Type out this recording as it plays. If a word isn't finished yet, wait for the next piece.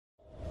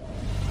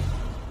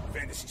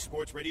Fantasy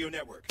Sports Radio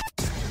Network.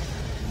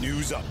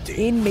 News update.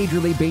 In Major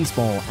League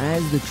Baseball,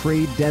 as the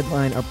trade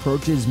deadline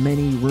approaches,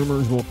 many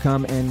rumors will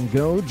come and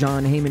go.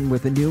 John Heyman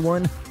with a new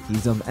one.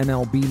 He's of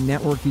MLB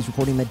Network. He's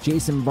reporting that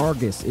Jason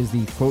Vargas is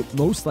the, quote,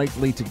 most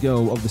likely to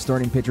go of the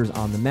starting pitchers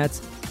on the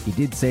Mets. He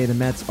did say the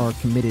Mets are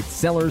committed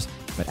sellers,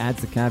 but adds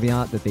the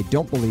caveat that they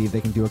don't believe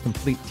they can do a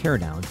complete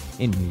teardown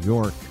in New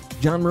York.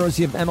 John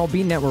Morosi of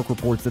MLB Network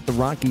reports that the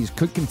Rockies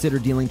could consider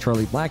dealing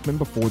Charlie Blackmon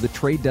before the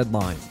trade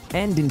deadline.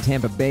 And in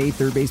Tampa Bay,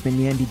 third baseman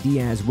Yandy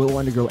Diaz will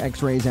undergo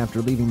x-rays after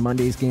leaving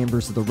Monday's game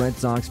versus the Red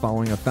Sox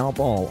following a foul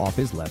ball off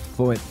his left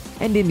foot.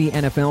 And in the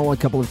NFL, a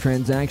couple of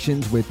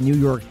transactions with New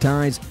York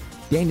ties.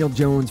 Daniel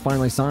Jones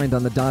finally signed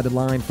on the dotted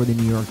line for the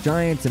New York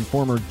Giants, and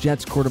former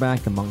Jets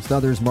quarterback, amongst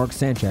others, Mark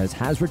Sanchez,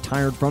 has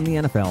retired from the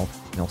NFL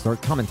and will start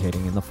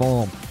commentating in the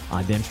fall.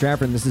 I'm Dan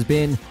Strafford, and this has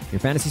been your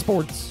Fantasy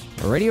Sports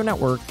Radio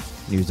Network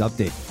News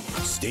Update.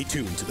 Stay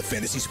tuned to the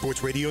Fantasy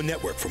Sports Radio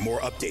Network for more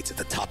updates at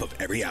the top of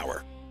every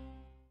hour.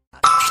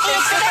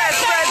 It's the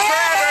best friends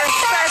forever!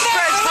 Best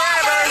friends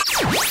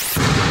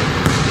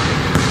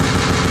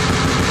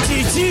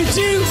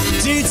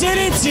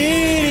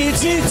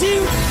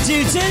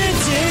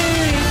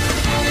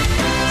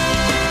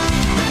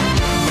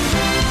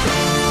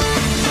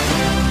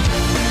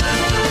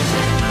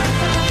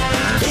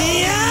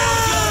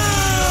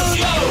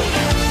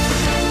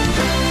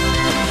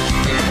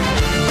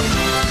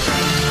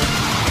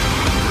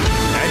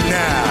And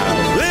now,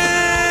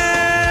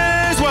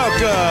 please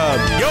welcome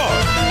your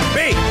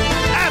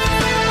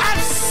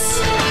BFFs!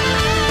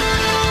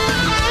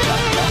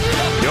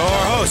 Your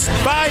host,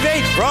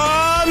 5'8"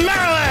 from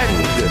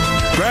Maryland,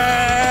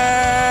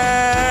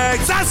 Greg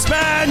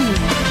Sussman!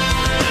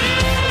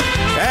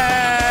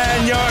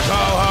 And your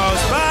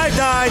co-host,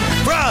 5'9"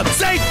 from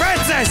St.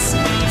 Francis,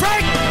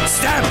 Frank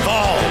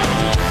Stamford!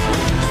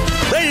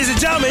 Ladies and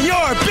gentlemen, your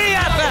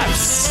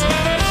BFFs!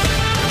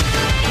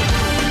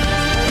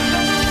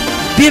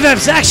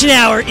 BFF's Action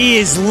Hour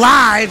is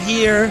live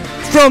here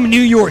from New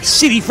York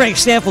City. Frank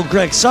Stanfield,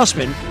 Greg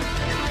Sussman.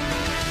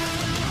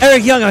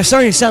 Eric Young, I was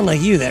starting to sound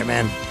like you there,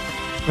 man.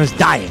 I was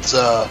dying. It's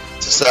a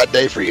sad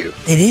day for you.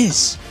 It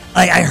is.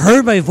 I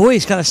heard my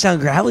voice kind of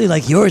sound gravelly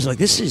like yours. Like,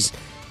 this is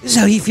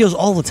how he feels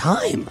all the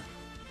time.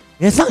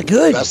 And it's not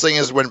good. The best thing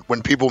is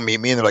when people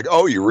meet me and they're like,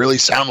 "Oh, you really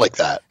sound like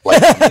that."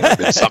 Like, you've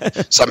been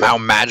somehow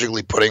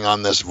magically putting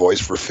on this voice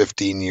for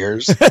 15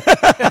 years.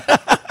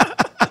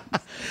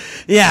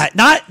 Yeah,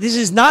 this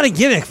is not a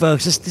gimmick,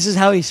 folks. This is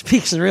how he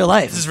speaks in real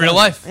life. This is real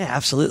life. Yeah,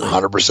 absolutely.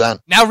 100%.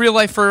 Now real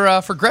life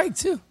for Greg,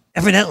 too.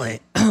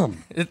 Evidently.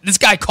 This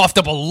guy coughed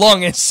up a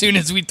lung as soon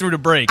as we threw the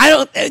break. I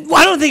don't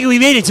think we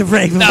made it to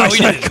break before I we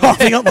started didn't.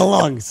 coughing up the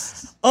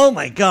lungs. Oh,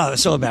 my God. It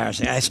was so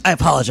embarrassing. I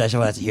apologize if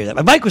I had to hear that.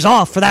 My mic was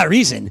off for that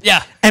reason.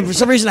 Yeah. And for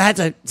some reason, I had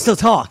to still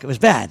talk. It was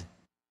bad.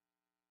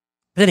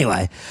 But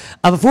anyway,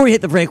 before we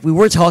hit the break, we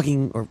were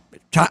talking, or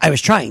I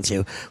was trying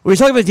to. We were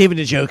talking about David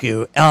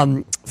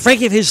Njoku. Frank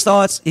gave his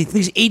thoughts. He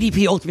thinks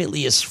ADP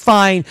ultimately is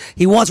fine.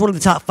 He wants one of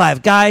the top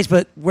 5 guys,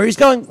 but where he's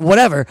going,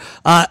 whatever.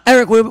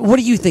 Eric, what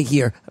do you think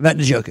here about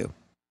Njoku?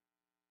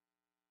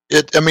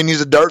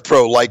 He's a dart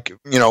throw like,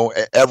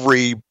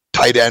 every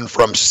tight end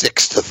from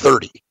 6 to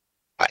 30.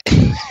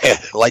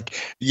 Like,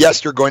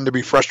 yes, you're going to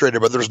be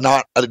frustrated, but there's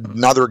not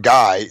another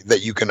guy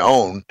that you can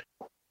own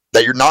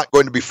that you're not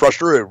going to be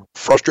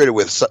frustrated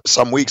with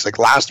some weeks. Like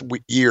last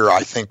year,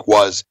 I think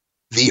was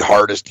the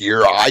hardest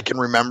year I can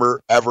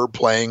remember ever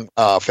playing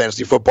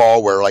fantasy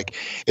football, where like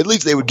at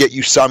least they would get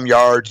you some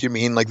yards.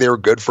 Like they were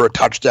good for a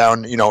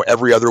touchdown,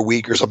 every other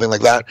week or something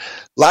like that.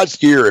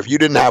 Last year, if you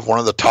didn't have one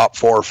of the top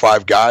 4 or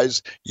 5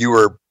 guys, you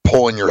were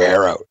pulling your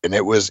hair out, and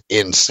it was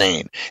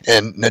insane.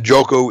 And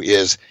Njoku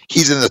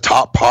he's in the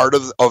top part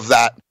of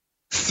that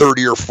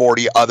 30 or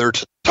 40 other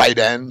tight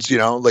ends,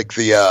 like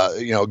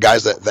the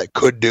guys that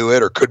could do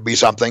it or could be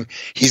something.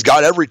 He's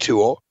got every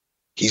tool.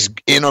 He's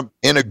in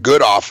a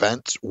good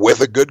offense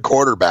with a good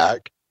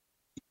quarterback.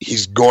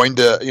 He's going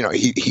to,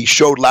 he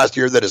showed last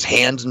year that his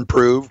hands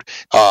improved,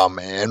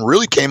 and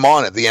really came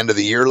on at the end of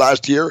the year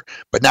last year.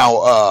 But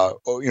now,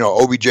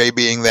 OBJ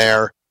being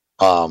there,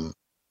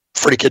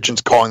 Freddie Kitchens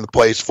calling the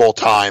plays full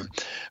time,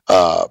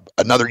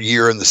 another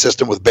year in the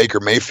system with Baker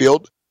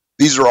Mayfield.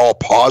 These are all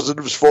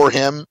positives for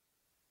him,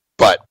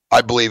 but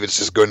I believe it's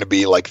just going to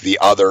be like the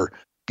other,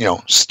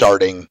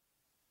 starting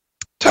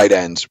tight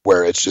ends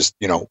where it's just,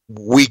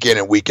 week in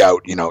and week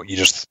out, you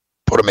just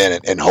put them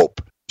in and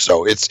hope.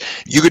 So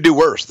you could do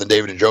worse than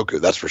David Njoku,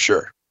 that's for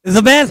sure.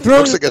 The man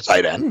looks like a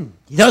tight end.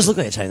 He does look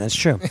like a tight end, that's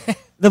true.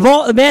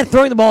 The man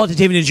throwing the ball to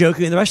David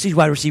Njoku and the rest of these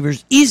wide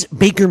receivers is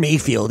Baker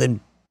Mayfield. And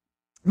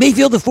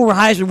Mayfield, the former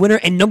Heisman winner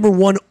and number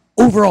 1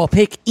 overall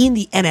pick in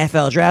the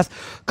NFL draft,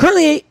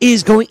 currently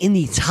is going in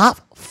the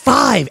top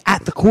 5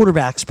 at the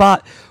quarterback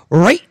spot,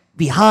 right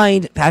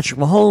behind Patrick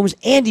Mahomes,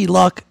 Andy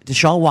Luck,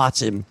 Deshaun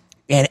Watson,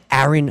 and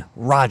Aaron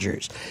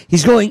Rodgers.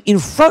 He's going in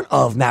front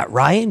of Matt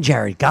Ryan,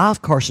 Jared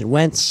Goff, Carson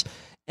Wentz,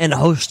 and a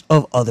host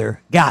of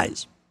other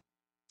guys.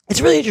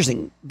 It's really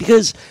interesting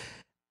because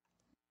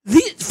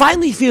it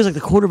finally feels like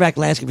the quarterback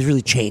landscape has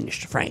really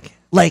changed, Frank.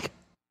 Like,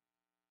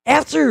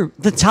 after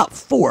the top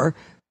four,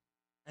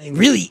 I mean,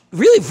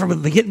 really from the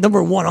beginning,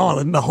 number one on,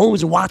 with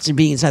Mahomes and Watson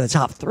being inside the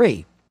top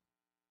three,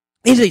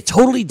 it's a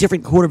totally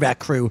different quarterback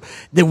crew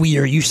than we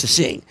are used to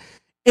seeing.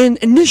 And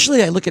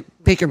initially, I look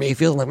at Baker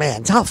Mayfield and I'm like,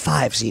 man, top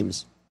five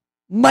seems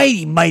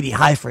mighty, mighty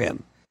high for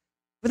him.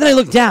 But then I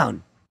look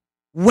down.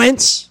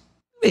 Wentz,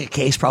 make a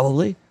case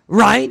probably.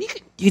 Ryan, you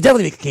could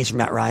definitely make a case for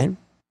Matt Ryan.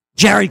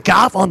 Jared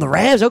Goff on the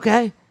Rams,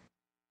 okay.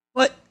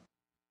 But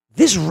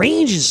this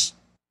range is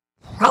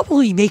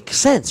probably makes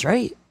sense,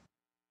 right?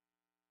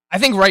 I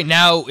think right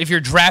now, if you're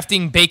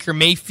drafting Baker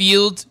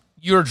Mayfield,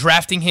 you're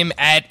drafting him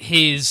at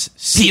his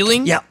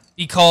ceiling. Yeah.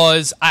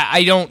 Because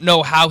I don't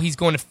know how he's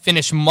going to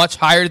finish much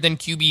higher than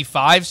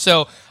QB5.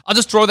 So I'll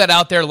just throw that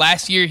out there.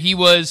 Last year, he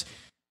was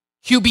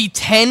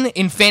QB10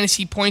 in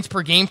fantasy points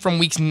per game from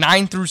weeks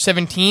 9 through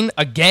 17.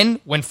 Again,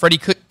 when Freddie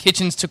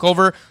Kitchens took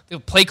over the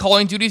play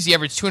calling duties, he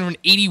averaged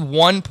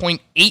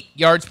 281.8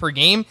 yards per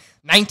game,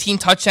 19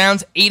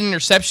 touchdowns, 8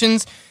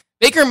 interceptions.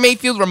 Baker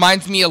Mayfield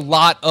reminds me a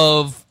lot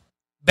of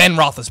Ben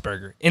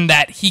Roethlisberger in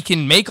that he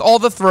can make all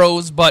the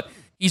throws, but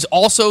he's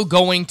also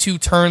going to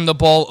turn the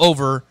ball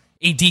over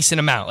a decent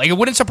amount. Like, it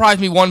wouldn't surprise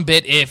me one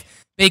bit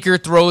if Baker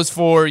throws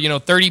for,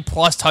 30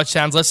 plus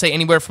touchdowns, let's say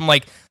anywhere from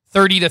like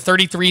 30 to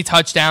 33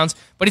 touchdowns,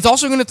 but he's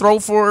also going to throw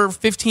for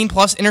 15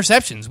 plus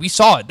interceptions. We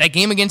saw it. That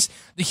game against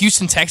the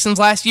Houston Texans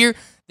last year,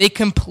 they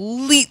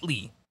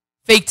completely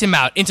faked him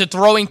out into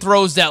throwing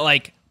throws that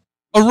like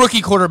a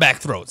rookie quarterback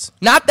throws.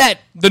 Not that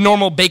the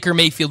normal Baker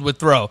Mayfield would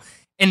throw.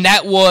 And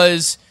that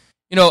was,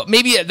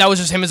 maybe that was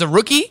just him as a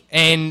rookie,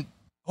 and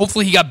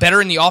hopefully he got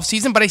better in the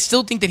offseason, but I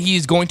still think that he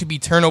is going to be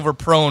turnover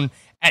prone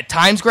at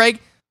times, Greg.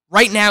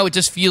 Right now, it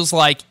just feels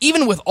like,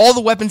 even with all the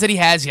weapons that he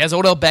has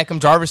Odell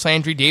Beckham, Jarvis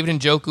Landry, David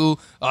Njoku,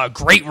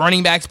 great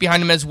running backs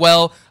behind him as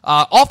well.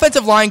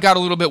 Offensive line got a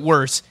little bit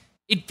worse.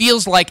 It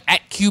feels like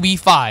at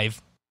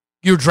QB5,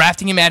 you're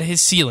drafting him at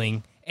his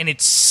ceiling, and it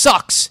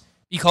sucks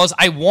because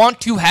I want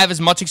to have as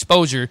much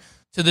exposure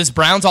to this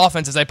Browns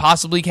offense as I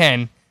possibly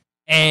can,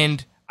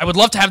 and I would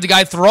love to have the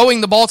guy throwing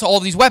the ball to all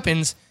these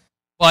weapons,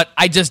 but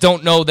I just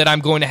don't know that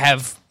I'm going to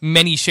have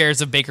many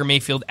shares of Baker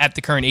Mayfield at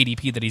the current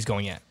ADP that he's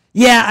going at.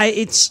 Yeah,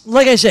 it's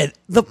like I said,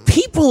 the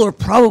people are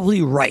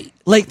probably right.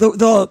 Like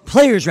the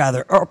players,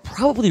 rather, are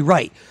probably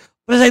right.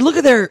 But as I look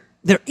at their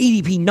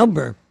ADP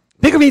number,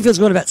 Baker Mayfield's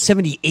going about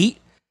 78.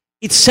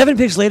 It's 7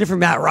 picks later for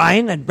Matt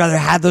Ryan. I'd rather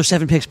have those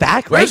 7 picks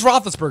back. Right? Where's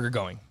Roethlisberger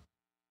going?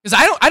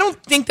 Because I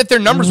don't think that their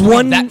numbers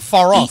were that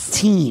far off.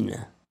 18.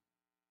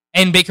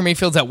 And Baker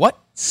Mayfield's at what?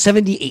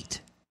 78.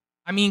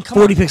 I mean, come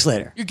 40 on. picks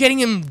later. You're getting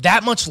him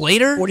that much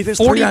later? 40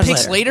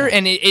 picks later?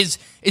 And is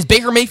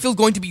Baker Mayfield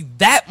going to be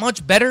that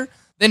much better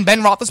than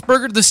Ben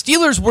Roethlisberger? The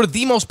Steelers were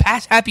the most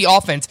pass-happy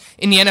offense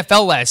in the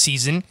NFL last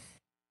season,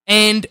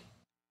 and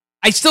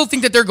I still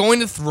think that they're going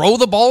to throw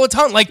the ball a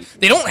ton. Like,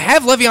 they don't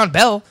have Le'Veon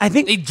Bell. I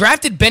think they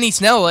drafted Benny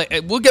Snell.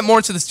 We'll get more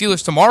into the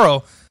Steelers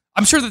tomorrow.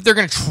 I'm sure that they're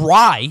going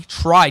to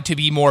try to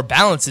be more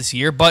balanced this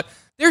year, but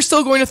they're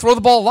still going to throw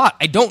the ball a lot.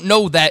 I don't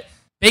know that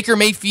Baker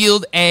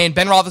Mayfield and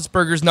Ben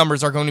Roethlisberger's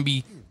numbers are going to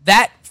be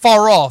that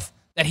far off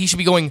that he should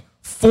be going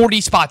 40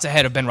 spots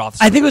ahead of Ben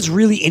Roethlisberger. I think what's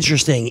really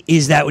interesting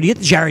is that when you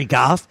get to Jared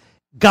Goff,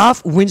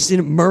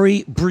 Winston,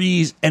 Murray,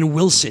 Breeze, and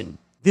Wilson,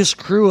 this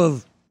crew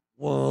of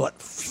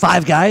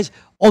 5 guys,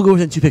 all go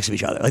within 2 picks of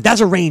each other. Like, that's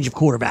a range of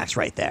quarterbacks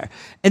right there.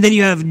 And then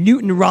you have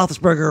Newton and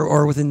Roethlisberger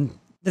or within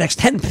the next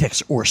 10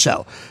 picks or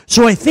so.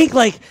 So I think,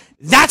 like,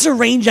 that's a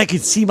range I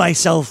could see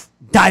myself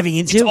diving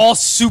into. It's all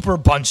super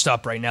bunched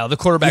up right now, the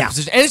quarterback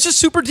position. And it's just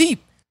super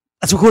deep.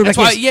 That's what quarterback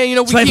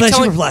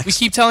is. We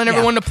keep telling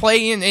everyone to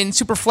play in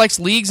super flex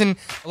leagues, and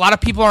a lot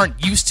of people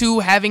aren't used to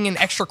having an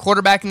extra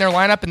quarterback in their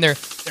lineup, and they're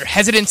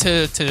hesitant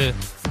to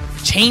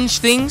change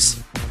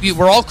things.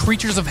 We're all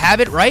creatures of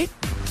habit, right?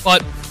 But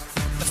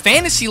the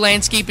fantasy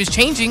landscape is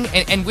changing,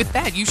 and with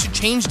that, you should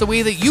change the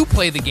way that you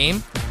play the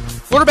game.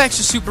 Quarterbacks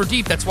are super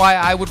deep. That's why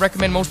I would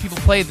recommend most people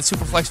play the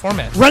super flex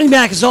format. Running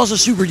back is also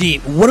super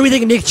deep. What do we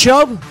think of Nick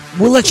Chubb?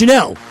 We'll let you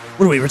know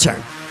when we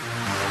return.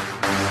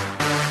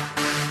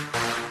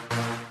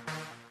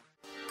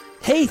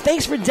 Hey,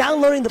 thanks for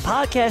downloading the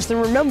podcast.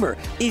 And remember,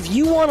 if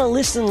you want to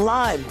listen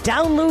live,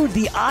 download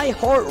the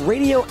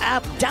iHeartRadio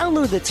app,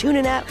 download the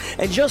TuneIn app,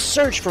 and just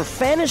search for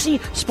Fantasy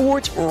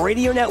Sports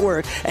Radio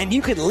Network, and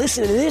you can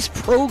listen to this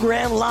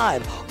program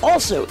live.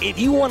 Also, if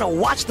you want to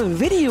watch the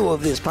video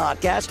of this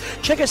podcast,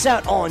 check us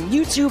out on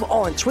YouTube,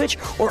 on Twitch,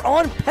 or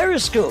on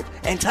Periscope,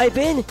 and type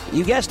in,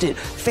 you guessed it,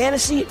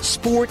 Fantasy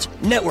Sports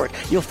Network.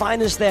 You'll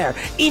find us there.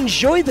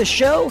 Enjoy the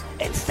show,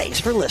 and thanks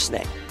for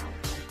listening.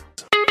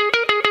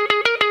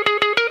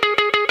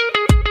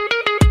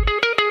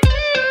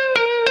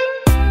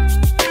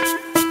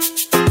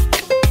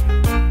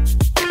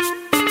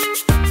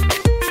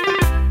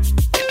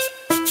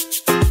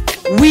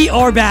 We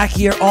are back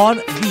here on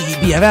the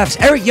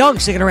BFFs. Eric Young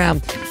sticking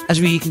around as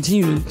we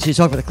continue to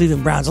talk about the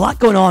Cleveland Browns. A lot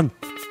going on.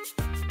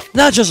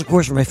 Not just, of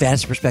course, from a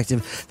fantasy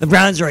perspective. The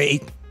Browns are a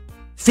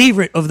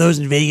favorite of those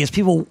in Vegas.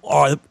 People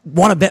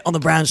want to bet on the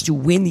Browns to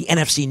win the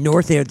NFC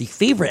North. They are the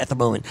favorite at the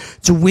moment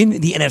to win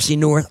the NFC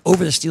North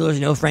over the Steelers.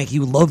 You know, Frank,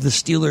 you love the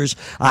Steelers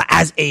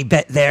as a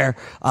bet there,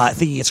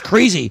 thinking it's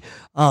crazy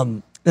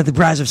that the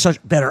Browns have such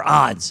better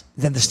odds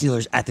than the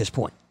Steelers at this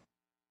point.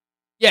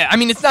 Yeah, I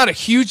mean, it's not a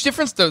huge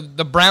difference.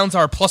 The Browns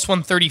are plus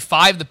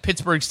 135. The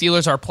Pittsburgh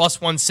Steelers are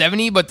plus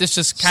 170, but this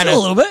just kind of... a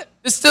little bit.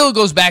 This still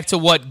goes back to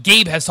what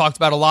Gabe has talked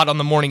about a lot on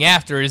the morning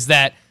after, is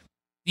that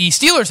the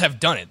Steelers have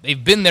done it.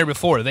 They've been there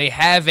before. They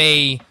have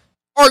maybe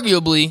not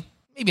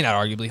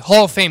arguably,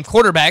 Hall of Fame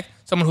quarterback,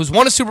 someone who's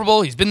won a Super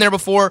Bowl. He's been there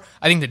before.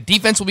 I think the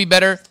defense will be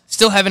better.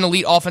 Still have an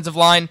elite offensive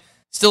line.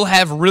 Still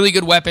have really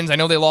good weapons. I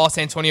know they lost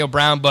Antonio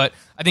Brown, but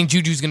I think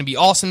Juju's going to be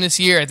awesome this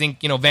year. I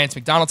think, Vance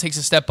McDonald takes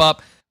a step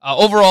up.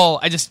 Overall,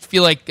 I just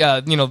feel like,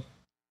 the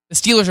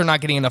Steelers are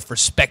not getting enough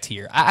respect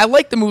here. I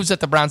like the moves that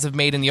the Browns have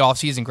made in the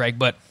offseason, Greg,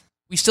 but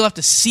we still have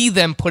to see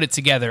them put it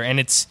together, and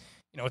it's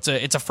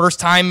a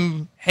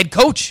first-time head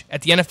coach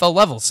at the NFL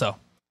level, so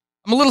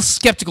I'm a little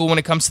skeptical when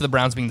it comes to the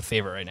Browns being the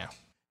favorite right now.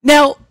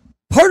 Now,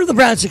 part of the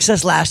Browns'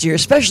 success last year,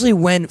 especially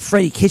when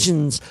Freddie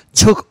Kitchens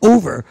took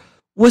over,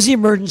 was the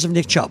emergence of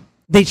Nick Chubb.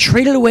 They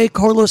traded away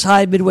Carlos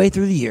Hyde midway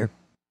through the year,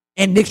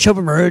 and Nick Chubb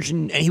emerged,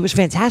 and he was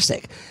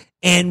fantastic.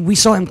 And we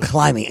saw him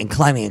climbing,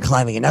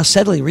 and now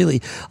settling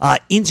really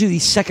into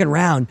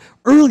the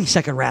early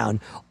second round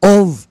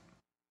of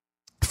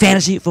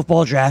fantasy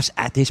football drafts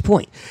at this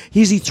point.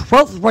 He's the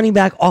 12th running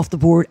back off the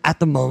board at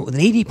the moment with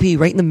an ADP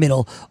right in the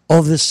middle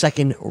of the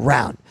second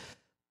round.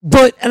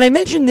 And I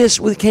mentioned this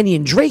with Kenny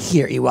and Drake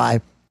here, EY,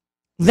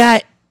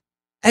 that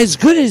as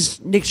good as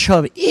Nick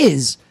Chubb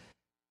is,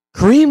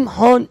 Kareem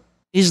Hunt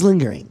is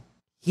lingering.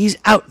 He's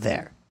out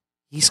there.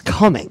 He's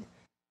coming.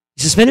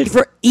 He's suspended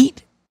for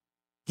 8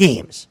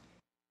 games.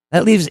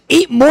 That leaves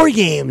 8 more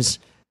games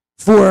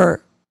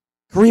for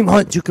Kareem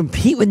Hunt to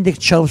compete with Nick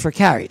Chubb for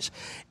carries.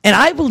 And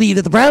I believe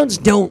that the Browns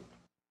don't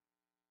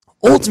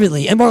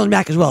ultimately, and Marlon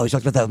Mack as well, we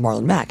talked about that with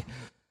Marlon Mack.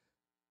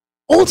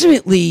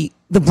 Ultimately,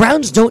 the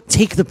Browns don't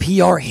take the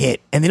PR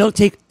hit, and they don't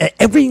take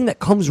everything that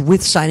comes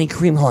with signing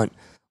Kareem Hunt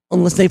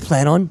unless they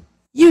plan on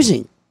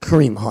using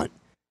Kareem Hunt.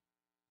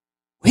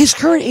 His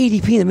current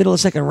ADP in the middle of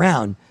the second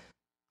round,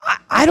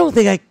 I don't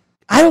think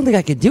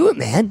I could do it,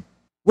 man.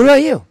 What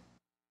about you?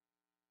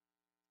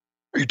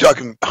 Are you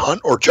talking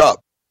Hunt or Chubb?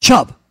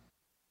 Chubb.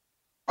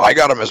 I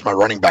got him as my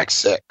running back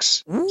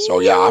 6.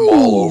 So, yeah, I'm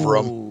all over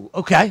him.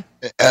 Okay.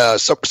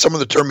 Someone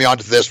that turned me on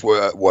to this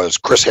was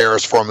Chris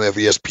Harris, formerly of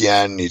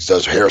ESPN. He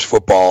does Harris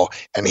football,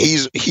 and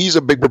he's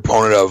a big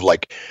proponent of,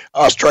 like,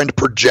 us trying to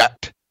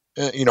project,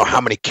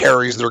 how many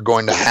carries they're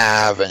going to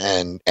have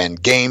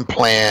and game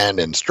plan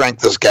and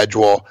strength of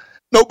schedule.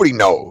 Nobody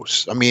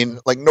knows. I mean,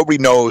 like, nobody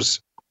knows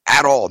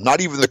at all.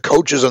 Not even the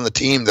coaches on the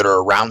team that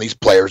are around these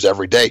players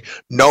every day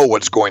know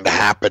what's going to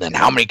happen and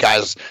how many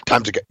times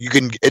you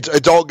can.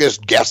 It's all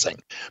just guessing.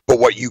 But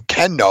what you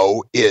can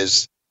know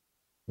is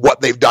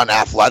what they've done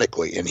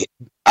athletically. And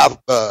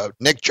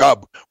Nick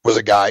Chubb was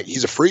a guy.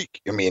 He's a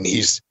freak. I mean,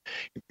 he's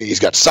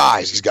got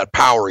size. He's got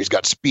power. He's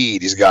got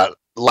speed. He's got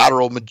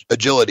lateral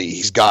agility.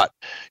 He's got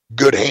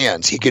good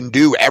hands. He can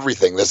do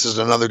everything. This is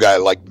another guy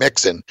like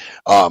Mixon,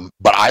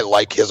 but I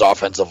like his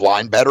offensive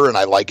line better, and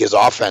I like his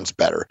offense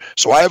better.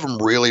 So I have him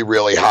really,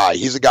 really high.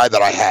 He's a guy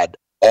that I had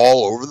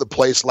all over the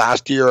place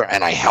last year,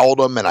 and I held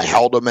him, and I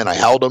held him, and I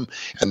held him.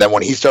 And then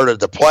when he started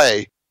to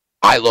play,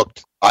 I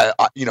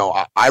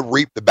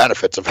reaped the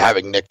benefits of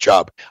having Nick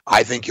Chubb.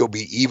 I think he'll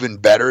be even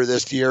better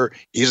this year.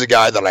 He's a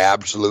guy that I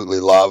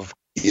absolutely love.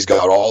 He's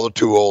got all the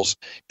tools,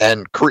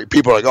 and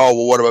people are like, "Oh,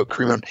 well, what about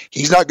Kareem Hunt?"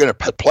 He's not going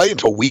to play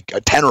until week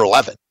 10 or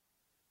 11.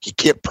 He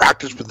can't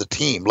practice with the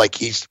team.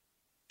 Like it's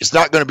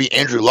not going to be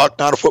Andrew Luck,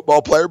 not a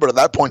football player, but at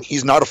that point,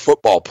 he's not a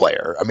football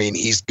player. I mean,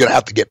 he's going to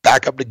have to get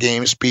back up to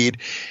game speed.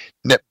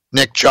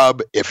 Nick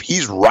Chubb, if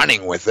he's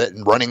running with it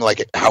and running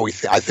like how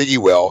I think he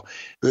will,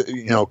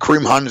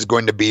 Kareem Hunt is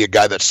going to be a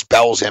guy that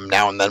spells him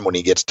now and then when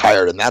he gets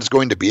tired, and that's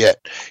going to be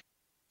it.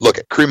 Look,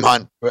 Kareem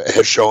Hunt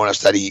has shown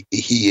us that he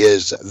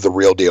is the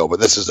real deal, but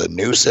this is a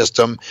new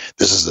system.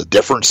 This is a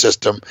different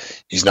system.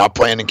 He's not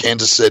playing in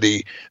Kansas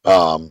City,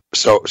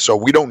 so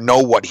we don't know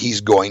what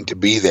he's going to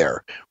be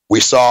there. We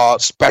saw,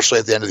 especially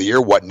at the end of the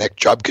year, what Nick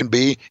Chubb can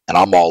be, and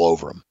I'm all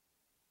over him.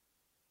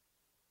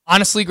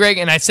 Honestly, Greg,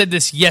 and I said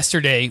this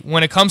yesterday,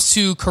 when it comes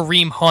to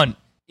Kareem Hunt,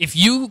 if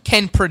you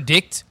can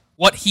predict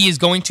what he is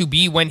going to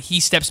be when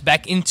he steps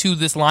back into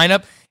this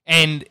lineup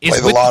and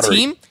is with the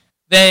team,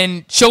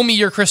 then show me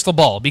your crystal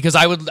ball, because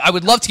I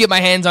would love to get my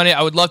hands on it.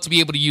 I would love to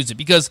be able to use it,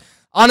 because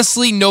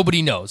honestly,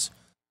 nobody knows.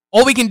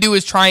 All we can do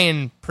is try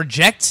and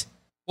project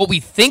what we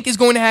think is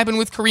going to happen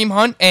with Kareem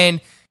Hunt. And,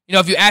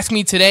 if you ask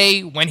me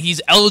today when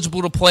he's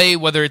eligible to play,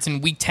 whether it's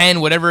in week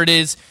 10, whatever it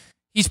is,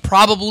 he's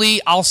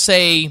probably, I'll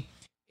say,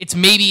 it's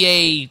maybe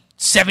a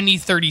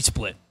 70-30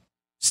 split.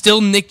 Still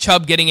Nick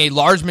Chubb getting a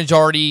large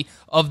majority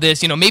of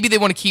this. Maybe they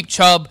want to keep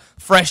Chubb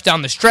fresh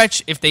down the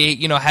stretch if they,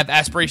 have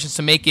aspirations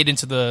to make it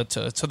into the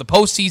to the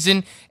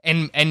postseason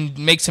and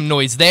make some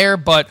noise there.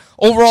 But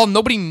overall,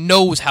 nobody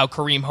knows how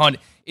Kareem Hunt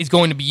is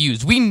going to be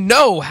used. We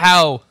know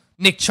how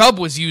Nick Chubb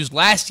was used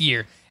last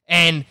year.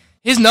 And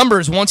his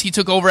numbers, once he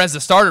took over as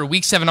the starter,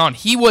 week 7 on,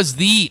 he was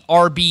the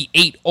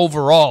RB8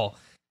 overall.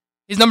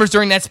 His numbers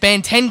during that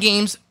span, 10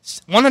 games,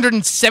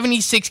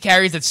 176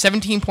 carries, that's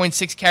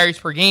 17.6 carries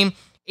per game,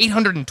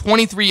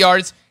 823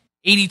 yards,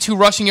 82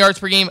 rushing yards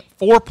per game,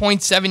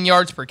 4.7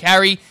 yards per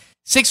carry,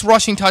 6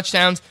 rushing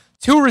touchdowns,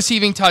 2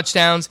 receiving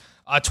touchdowns,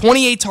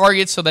 28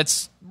 targets, so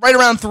that's right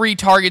around 3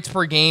 targets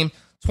per game,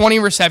 20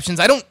 receptions.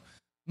 I don't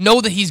know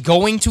that he's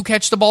going to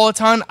catch the ball a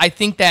ton. I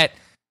think that,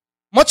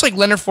 much like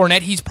Leonard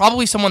Fournette, he's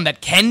probably someone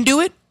that can do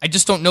it. I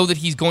just don't know that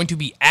he's going to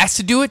be asked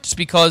to do it just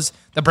because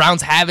the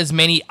Browns have as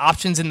many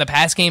options in the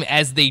pass game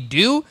as they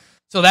do.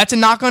 So that's a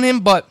knock on him,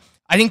 but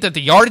I think that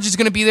the yardage is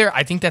going to be there.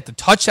 I think that the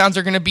touchdowns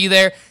are going to be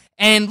there.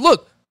 And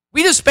look,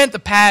 we just spent the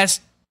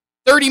past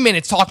 30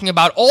 minutes talking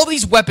about all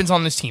these weapons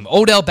on this team.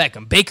 Odell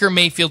Beckham, Baker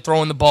Mayfield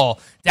throwing the ball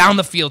down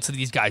the field to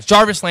these guys.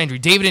 Jarvis Landry,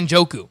 David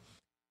Njoku.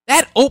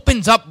 That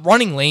opens up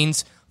running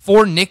lanes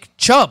for Nick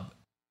Chubb.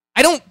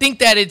 I don't think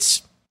that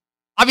it's...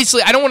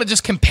 Obviously, I don't want to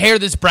just compare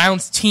this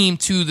Browns team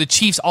to the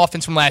Chiefs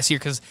offense from last year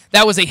because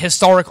that was a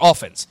historic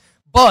offense.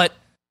 But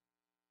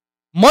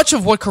much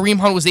of what Kareem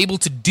Hunt was able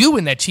to do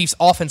in that Chiefs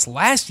offense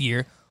last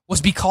year was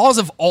because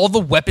of all the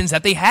weapons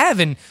that they have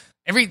and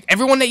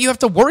everyone that you have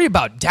to worry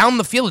about down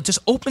the field. It just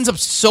opens up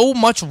so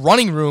much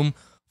running room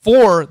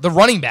for the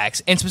running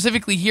backs, and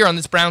specifically here on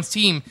this Browns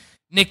team,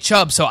 Nick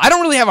Chubb. So I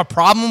don't really have a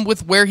problem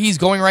with where he's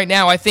going right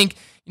now. I think,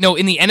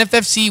 in the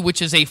NFFC,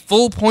 which is a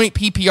full-point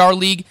PPR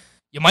league,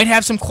 you might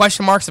have some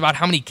question marks about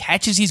how many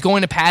catches he's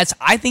going to pass.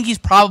 I think he's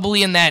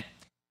probably in that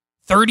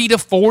 30 to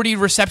 40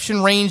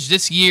 reception range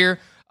this year.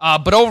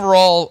 But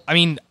overall,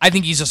 I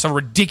think he's just a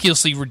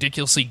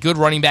ridiculously good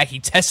running back. He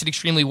tested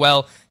extremely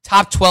well.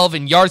 Top 12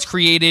 in yards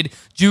created,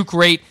 juke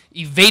rate,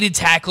 evaded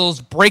tackles,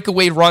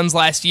 breakaway runs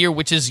last year,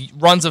 which is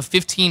runs of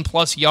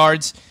 15-plus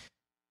yards.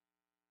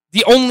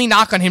 The only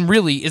knock on him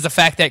really is the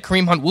fact that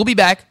Kareem Hunt will be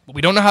back, but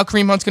we don't know how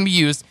Kareem Hunt's going to be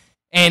used.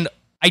 And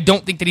I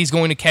don't think that he's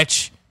going to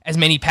catch as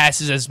many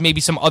passes as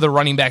maybe some other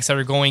running backs that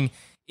are going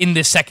in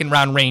this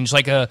second-round range,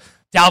 like a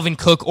Dalvin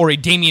Cook or a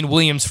Damian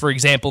Williams, for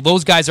example.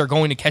 Those guys are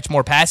going to catch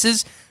more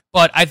passes,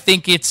 but I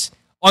think it's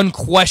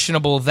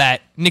unquestionable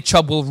that Nick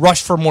Chubb will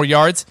rush for more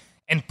yards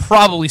and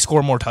probably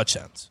score more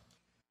touchdowns.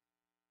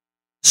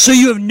 So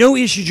you have no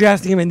issue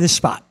drafting him in this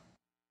spot?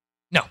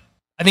 No.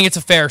 I think it's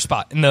a fair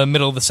spot in the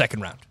middle of the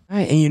second round. All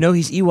right, and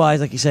he's EYs,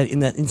 like you said,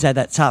 inside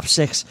that top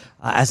 6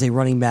 as a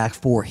running back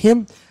for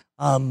him.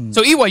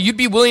 So, EY, you'd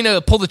be willing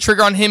to pull the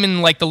trigger on him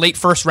in like the late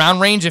first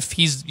round range if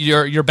he's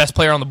your best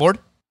player on the board?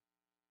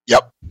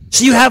 Yep.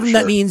 So you have him,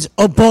 that means,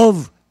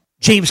 above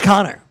James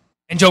Conner.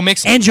 And Joe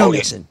Mixon. And Joe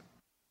Mixon.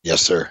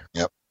 Yes, sir.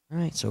 Yep. All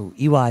right, so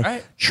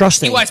EY,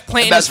 trusting. EY's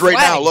playing that's right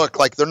flag. now. Look,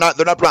 like they're not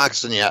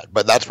practicing yet,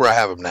 but that's where I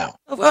have him now.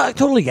 Oh, I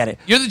totally get it.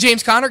 You're the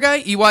James Conner guy.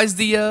 EY's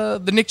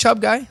the Nick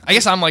Chubb guy. I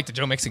guess I'm like the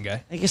Joe Mixon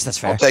guy. I guess that's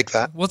fair. I'll take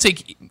that. We'll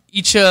take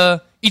each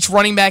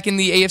running back in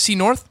the AFC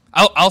North.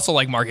 I also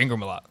like Mark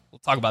Ingram a lot. We'll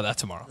talk about that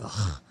tomorrow.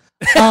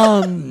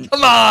 Come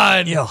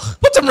on,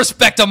 put some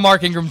respect on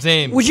Mark Ingram's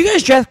name. Would you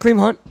guys draft Kareem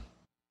Hunt?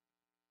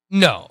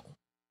 No.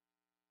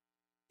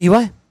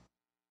 EY?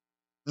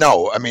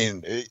 No,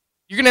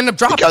 you're gonna end up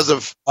dropping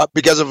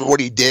because of what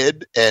he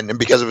did and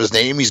because of his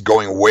name. He's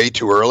going way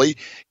too early.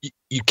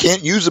 You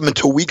can't use him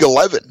until week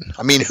 11.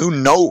 Who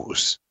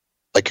knows?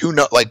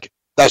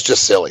 That's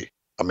just silly.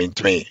 To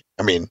me,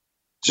 it's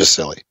just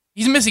silly.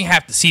 He's missing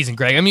half the season,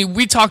 Greg.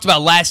 We talked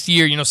about last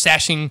year,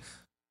 stashing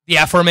the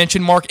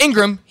aforementioned Mark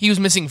Ingram. He was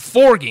missing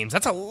 4 games.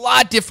 That's a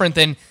lot different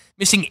than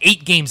missing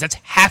 8 games. That's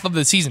half of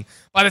the season.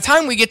 By the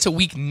time we get to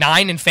week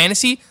 9 in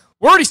fantasy,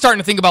 we're already starting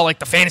to think about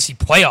the fantasy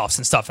playoffs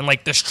and stuff and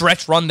the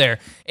stretch run there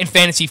in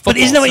fantasy football.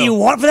 But isn't that what you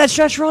want for that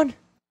stretch run?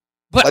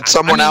 But let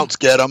someone else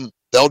get him.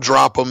 They'll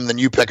drop him. Then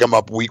you pick him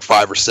up week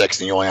 5 or 6,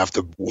 and you only have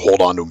to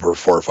hold on to him for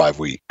 4 or 5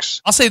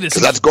 weeks. I'll say this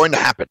because that's going to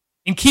happen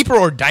in keeper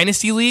or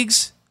dynasty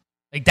leagues.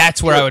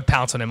 That's where I would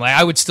pounce on him.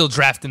 I would still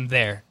draft him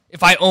there.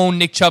 If I own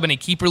Nick Chubb in a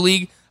keeper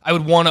league, I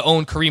would want to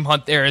own Kareem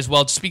Hunt there as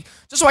well, just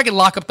so I can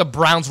lock up the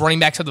Browns running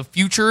backs of the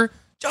future,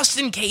 just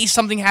in case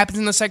something happens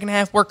in the second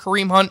half where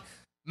Kareem Hunt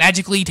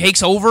magically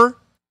takes over.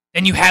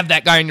 Then you have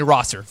that guy on your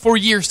roster for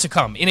years to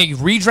come. In a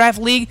redraft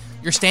league,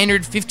 your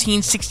standard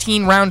 15,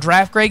 16 round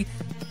draft, Greg,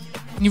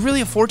 can you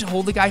really afford to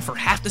hold the guy for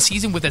half the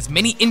season with as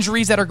many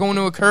injuries that are going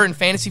to occur in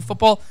fantasy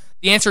football?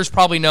 The answer is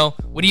probably no.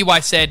 What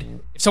EY said,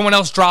 if someone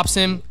else drops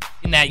him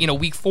in that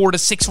week 4 to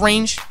 6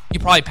 range, you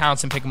probably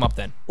pounce and pick him up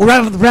then. We'll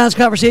wrap up the Browns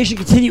conversation,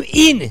 continue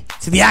in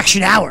to the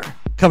action hour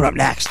coming up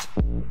next.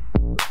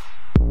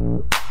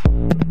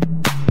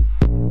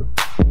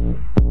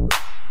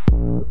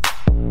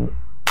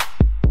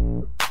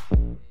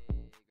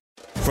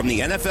 From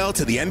the NFL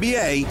to the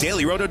NBA,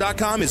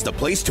 DailyRoto.com is the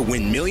place to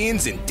win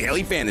millions in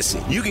daily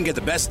fantasy. You can get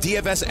the best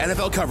DFS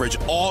NFL coverage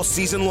all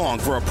season long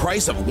for a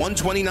price of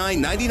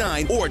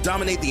 $129.99 or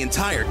dominate the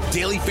entire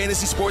daily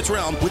fantasy sports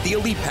realm with the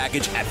Elite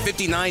Package at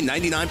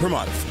 $59.99 per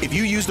month. If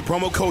you use the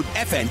promo code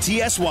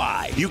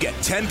FNTSY, you get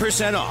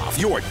 10% off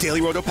your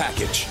Daily Roto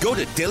package. Go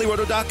to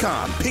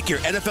DailyRoto.com, pick your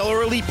NFL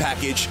or Elite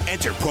Package,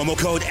 enter promo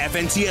code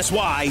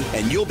FNTSY,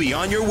 and you'll be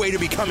on your way to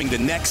becoming the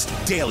next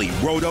Daily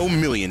Roto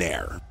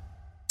millionaire.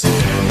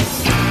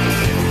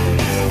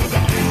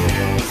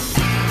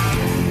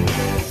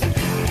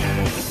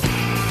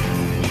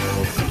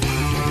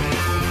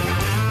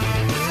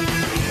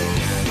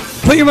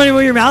 Put your money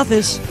where your mouth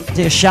is.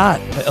 Take a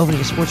shot by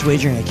opening a sports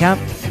wagering account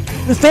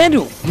with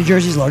FanDuel, New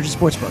Jersey's largest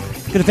sportsbook.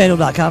 Go to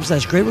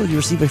FanDuel.com/grid where you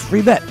receive a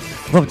free bet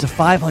of up to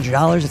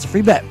 $500. It's a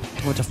free bet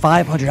of up to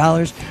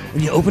 $500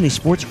 when you open a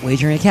sports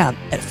wagering account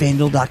at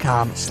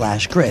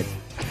FanDuel.com/grid.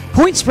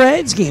 Point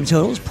spreads, game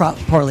totals,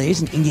 props,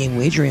 parlays, and in-game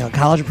wagering on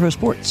college and pro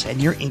sports,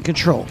 and you're in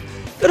control.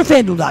 Go to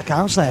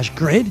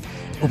FanDuel.com/grid,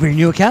 open your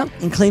new account,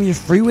 and claim your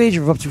free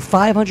wager of up to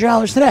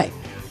 $500 today.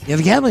 If you have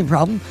a gambling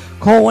problem,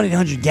 call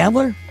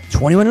 1-800-GAMBLER,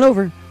 21 and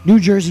over,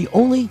 New Jersey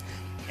only.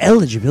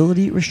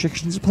 Eligibility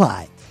restrictions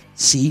apply.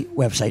 See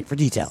website for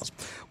details.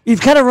 We've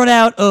kind of run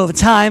out of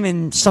time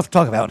and stuff to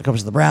talk about when it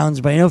comes to the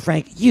Browns, but I know,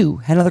 Frank, you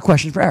had another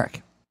question for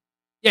Eric.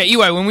 Yeah,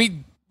 EY, when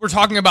we were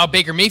talking about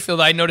Baker Mayfield,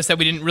 I noticed that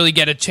we didn't really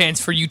get a chance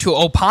for you to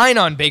opine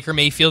on Baker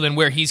Mayfield and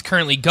where he's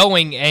currently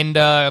going and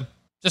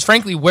just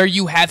frankly where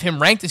you have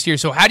him ranked this year.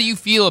 So how do you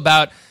feel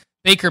about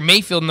Baker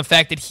Mayfield and the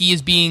fact that he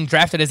is being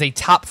drafted as a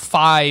top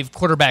 5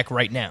 quarterback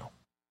right now?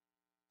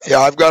 Yeah,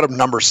 I've got him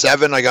number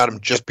 7. I got him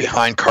just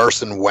behind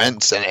Carson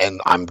Wentz, and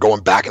I'm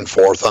going back and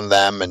forth on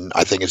them. And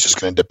I think it's just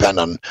going to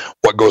depend on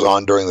what goes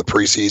on during the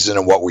preseason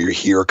and what we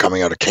hear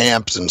coming out of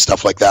camps and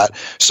stuff like that.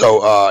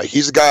 So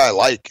he's a guy I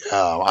like.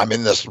 I'm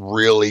in this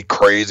really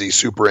crazy,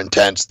 super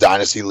intense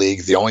dynasty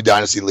league, the only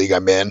dynasty league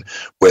I'm in,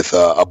 with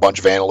a bunch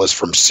of analysts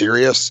from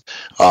Sirius.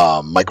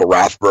 Michael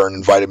Rathburn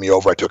invited me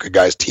over. I took a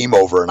guy's team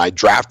over, and I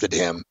drafted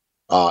him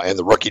in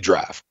the rookie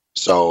draft.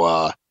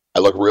 So I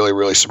look really,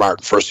 really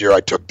smart. The first year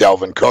I took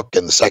Dalvin Cook,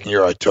 and the second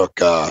year I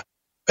took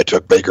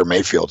Baker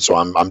Mayfield. So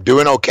I'm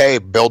doing okay,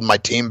 building my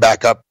team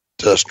back up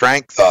to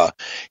strength.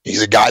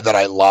 He's a guy that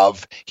I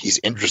love. He's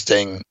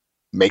interesting,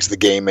 makes the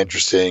game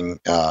interesting.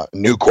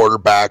 New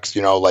quarterbacks,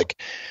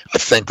 I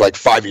think like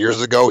 5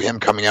 years ago, him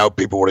coming out,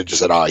 people would have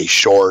just said, he's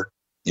short.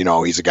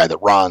 He's a guy that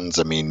runs.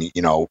 I mean,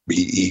 he won't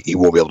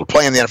be able to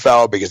play in the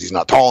NFL because he's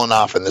not tall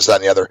enough and this, that,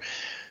 and the other.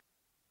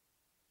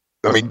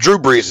 I mean, Drew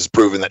Brees has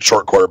proven that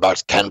short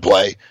quarterbacks can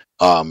play.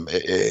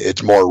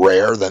 It's more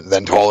rare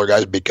than taller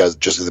guys because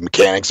just of the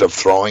mechanics of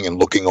throwing and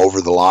looking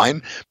over the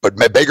line. But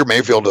Baker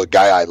Mayfield is a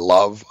guy I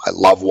love. I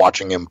love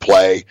watching him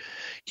play.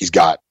 He's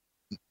got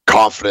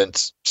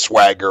confidence,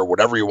 swagger,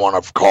 whatever you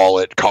want to call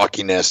it,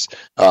 cockiness.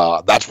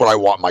 That's what I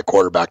want my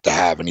quarterback to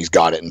have, and he's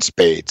got it in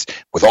spades.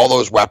 With all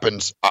those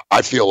weapons,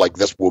 I feel like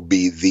this will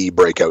be the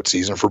breakout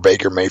season for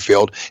Baker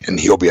Mayfield, and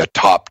he'll be a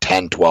top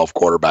 10, 12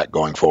 quarterback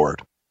going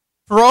forward.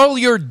 For all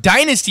your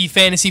Dynasty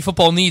fantasy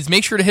football needs,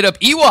 make sure to hit up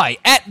EY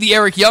at the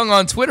Eric Young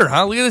on Twitter,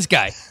 huh? Look at this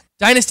guy.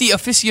 Dynasty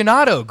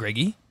aficionado,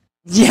 Greggy.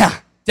 Yeah.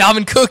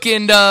 Dalvin Cook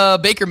and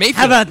Baker Mayfield.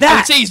 How about that? I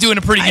would say he's doing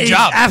a pretty good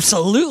job.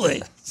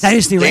 Absolutely.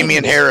 Dynasty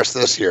Damian Harris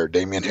this year.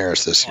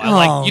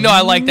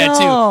 I like that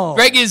too.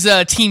 Greg is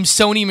team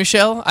Sony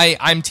Michelle.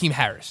 I'm team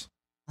Harris.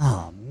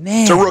 Oh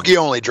man. It's a rookie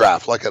only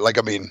draft. I get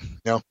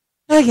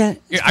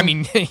it.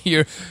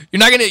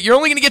 You're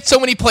only gonna get so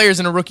many players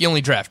in a rookie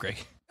only draft, Greg.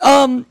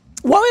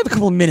 While we have a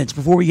couple of minutes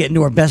before we get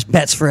into our best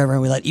bets forever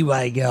and we let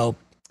EY go,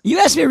 you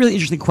asked me a really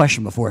interesting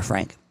question before,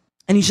 Frank.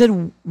 And you said,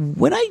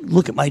 when I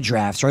look at my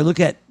drafts or I look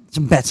at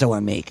some bets I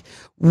want to make,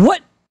 what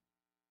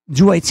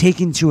do I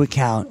take into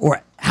account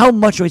or how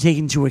much do I take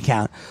into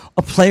account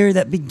a player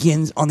that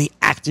begins on the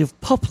active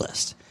PUP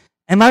list?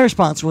 And my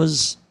response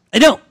was, I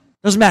don't.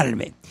 Doesn't matter to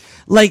me.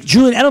 Like,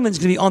 Julian Edelman's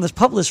going to be on this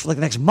PUP list for like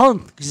the next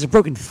month because he's a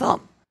broken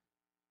thumb.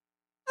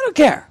 I don't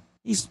care.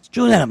 He's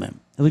Julian Edelman.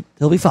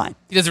 He'll be fine.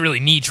 He doesn't really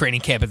need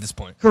training camp at this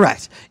point.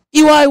 Correct.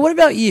 EY, what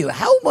about you?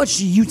 How much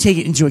do you take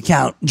it into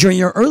account during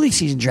your early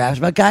season drafts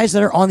about guys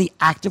that are on the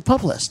active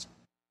PUP list?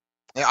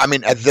 I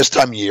mean, at this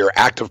time of year,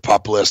 active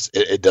PUP list,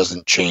 it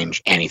doesn't change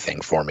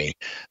anything for me.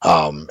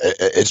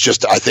 It's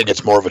just, I think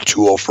it's more of a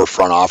tool for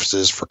front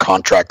offices, for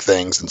contract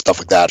things and stuff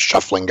like that,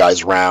 shuffling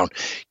guys around,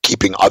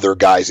 keeping other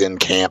guys in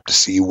camp to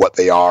see what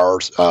they are,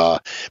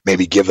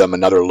 maybe give them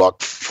another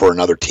look for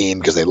another team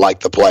because they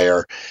like the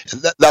player.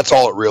 That's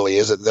all it really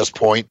is at this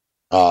point.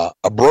 A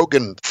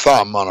broken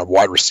thumb on a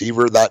wide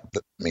receiver, that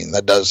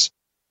does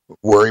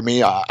worry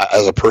me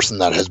as a person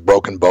that has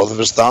broken both of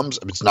his thumbs.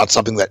 It's not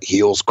something that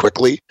heals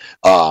quickly.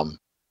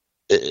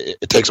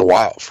 It takes a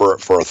while for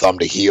a thumb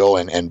to heal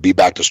and be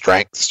back to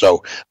strength.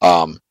 So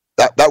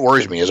that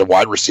worries me as a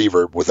wide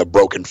receiver with a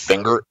broken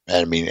finger.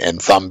 And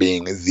thumb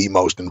being the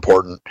most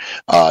important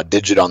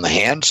digit on the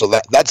hand. So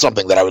that's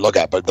something that I would look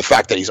at. But the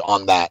fact that he's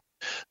on that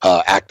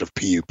active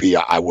PUP,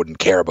 I wouldn't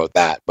care about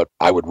that. But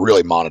I would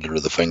really monitor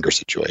the finger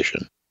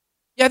situation.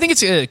 Yeah, I think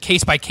it's a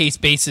case-by-case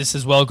basis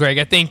as well, Greg.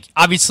 I think,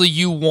 obviously,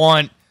 you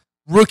want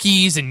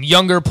rookies and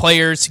younger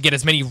players to get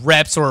as many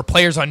reps, or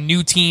players on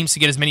new teams to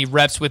get as many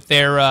reps with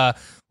their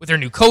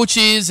new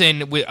coaches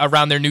and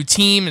around their new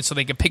team, and so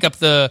they can pick up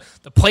the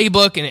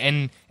playbook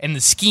and the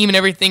scheme and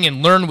everything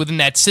and learn within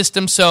that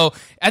system. So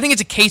I think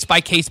it's a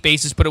case-by-case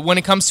basis, but when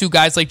it comes to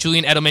guys like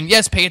Julian Edelman,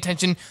 yes, pay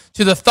attention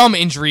to the thumb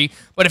injury,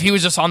 but if he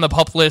was just on the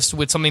PUP list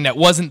with something that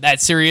wasn't that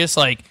serious,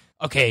 like,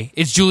 okay,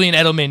 it's Julian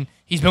Edelman,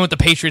 he's been with the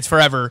Patriots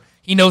forever,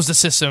 he knows the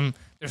system,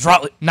 there's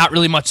not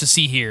really much to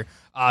see here.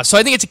 So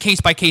I think it's a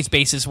case-by-case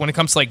basis. When it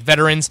comes to like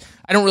veterans,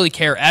 I don't really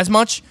care as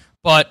much,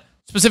 but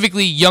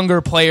specifically younger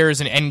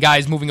players and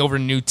guys moving over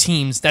to new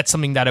teams, that's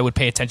something that I would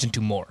pay attention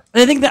to more.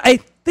 And I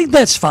think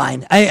that's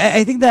fine.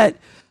 I think that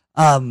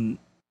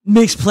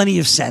makes plenty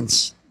of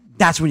sense.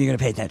 That's when you're going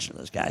to pay attention to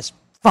those guys.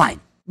 Fine.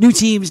 New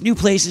teams, new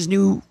places,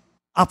 new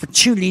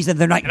opportunities that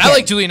they're not And getting. I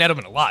like Julian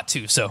Edelman a lot,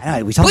 too. So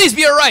know, please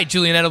be all right,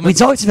 Julian Edelman. We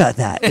talked about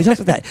that.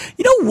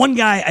 You know, one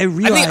guy I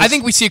realized... I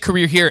think we see a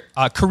career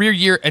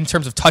year in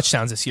terms of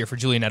touchdowns this year for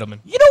Julian Edelman.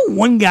 You know,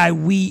 one guy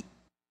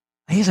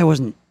I guess I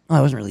wasn't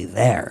really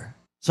there,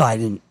 so I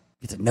didn't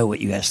get to know what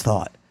you guys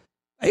thought.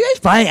 Are you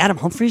guys buying Adam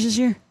Humphries this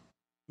year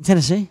in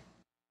Tennessee?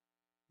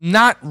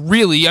 Not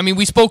really. I mean,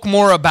 we spoke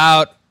more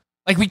about,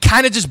 like, we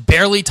kind of just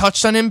barely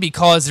touched on him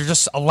because there's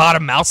just a lot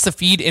of mouths to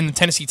feed in the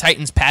Tennessee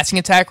Titans passing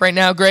attack right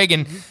now, Greg.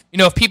 And, you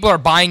know, if people are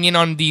buying in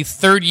on the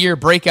third-year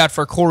breakout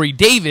for Corey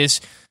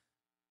Davis,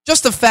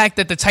 just the fact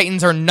that the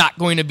Titans are not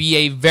going to be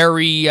a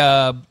very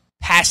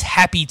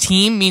pass-happy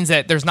team means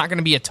that there's not going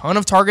to be a ton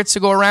of targets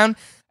to go around.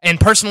 And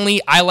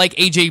personally, I like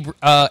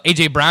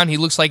AJ Brown. He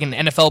looks like an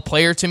NFL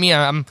player to me.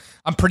 I'm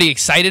pretty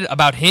excited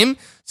about him.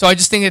 So I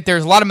just think that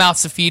there's a lot of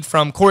mouths to feed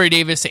from Corey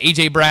Davis to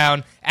AJ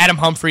Brown, Adam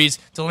Humphries,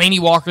 Delaney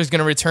Walker is going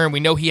to return. We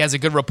know he has a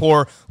good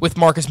rapport with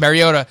Marcus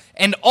Mariota.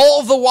 And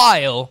all the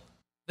while,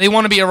 they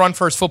want to be a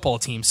run-first football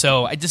team.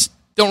 So I just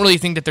don't really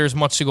think that there's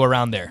much to go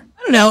around there.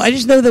 I don't know. I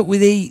just know that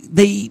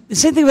the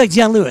same thing like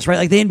Deion Lewis, right?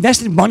 Like, they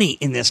invested money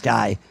in this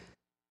guy.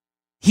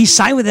 He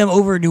signed with them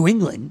over New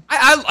England.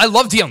 I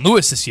love Deion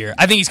Lewis this year.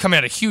 I think he's coming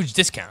at a huge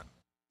discount.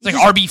 It's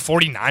like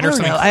RB49 or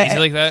something crazy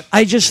like that.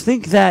 I just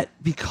think that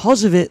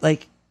because of it,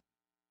 like,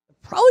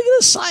 probably going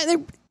to sign. They're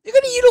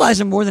going to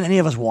utilize him more than any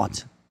of us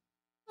want.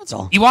 That's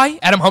all. EY?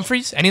 Adam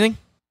Humphries? Anything?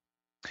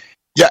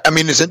 Yeah, I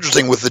mean, it's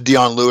interesting with the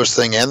Deion Lewis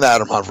thing and the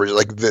Adam Humphries.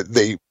 Like,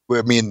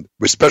 I mean,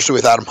 especially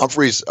with Adam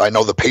Humphries, I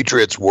know the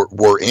Patriots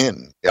were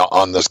in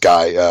on this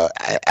guy.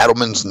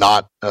 Edelman's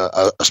not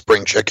a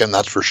spring chicken,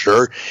 that's for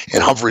sure.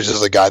 And Humphries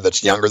is a guy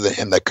that's younger than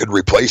him that could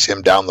replace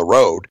him down the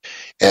road.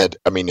 And,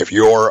 I mean, if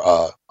you're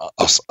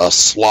a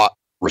slot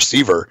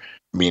receiver,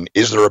 I mean,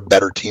 is there a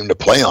better team to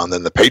play on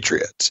than the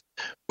Patriots?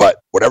 But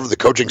whatever the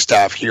coaching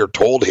staff here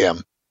told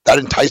him, that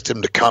enticed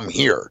him to come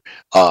here.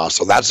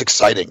 So that's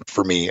exciting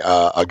for me.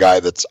 A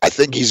guy that's, I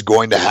think he's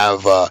going to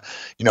have,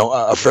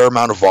 a fair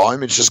amount of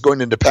volume. It's just going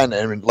to depend.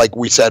 And like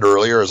we said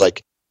earlier, is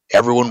like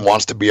everyone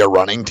wants to be a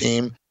running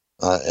team,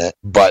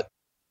 but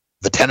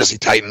the Tennessee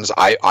Titans,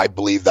 I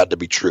believe that to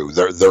be true.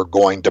 They're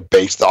going to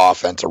base the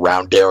offense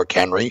around Derrick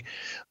Henry.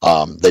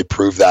 They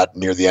proved that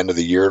near the end of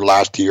the year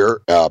last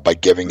year by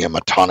giving him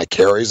a ton of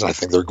carries, and I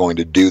think they're going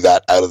to do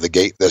that out of the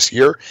gate this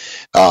year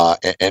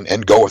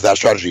and go with that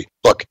strategy.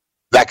 Look,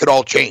 that could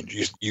all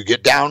change. You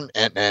get down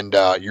and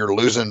you're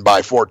losing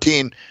by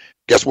 14.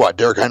 Guess what?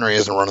 Derrick Henry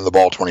isn't running the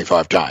ball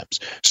 25 times.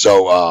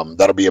 So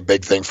that'll be a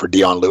big thing for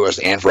Deion Lewis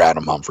and for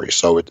Adam Humphries.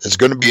 So it's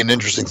going to be an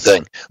interesting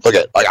thing. Look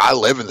at, like, I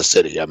live in the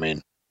city. I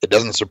mean, it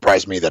doesn't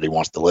surprise me that he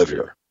wants to live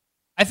here.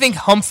 I think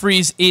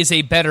Humphries is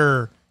a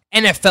better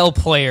NFL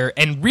player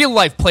and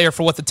real-life player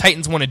for what the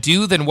Titans want to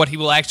do than what he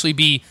will actually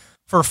be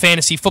for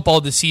fantasy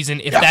football this season,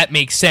 if that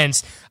makes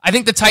sense. I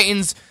think the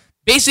Titans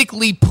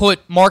basically put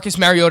Marcus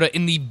Mariota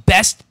in the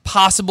best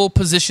possible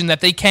position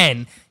that they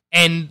can,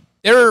 and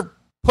they're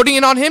putting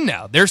it on him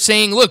now. They're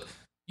saying, look,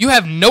 you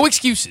have no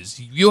excuses.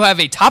 You have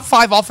a top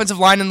 5 offensive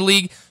line in the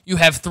league. You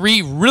have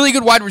 3 really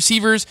good wide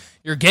receivers.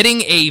 You're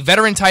getting a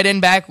veteran tight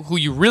end back who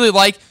you really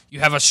like. You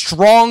have a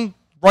strong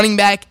running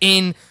back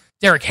in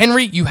Derrick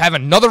Henry. You have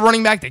another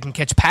running back that can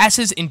catch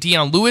passes in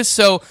Deion Lewis.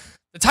 So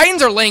the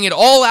Titans are laying it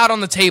all out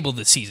on the table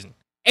this season.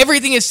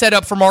 Everything is set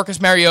up for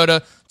Marcus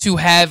Mariota to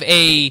have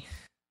a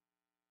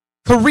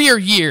career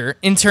year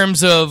in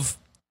terms of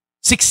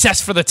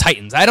success for the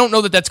Titans. I don't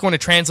know that that's going to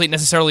translate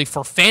necessarily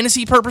for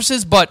fantasy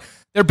purposes, but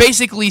they're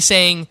basically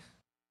saying,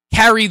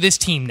 carry this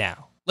team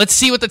now. Let's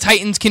see what the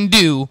Titans can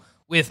do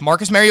with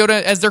Marcus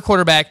Mariota as their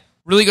quarterback,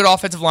 really good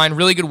offensive line,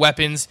 really good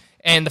weapons,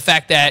 and the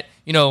fact that,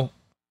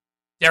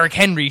 Derrick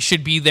Henry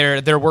should be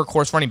their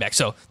workhorse running back.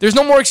 So there's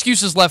no more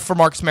excuses left for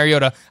Marcus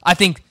Mariota. I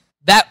think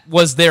that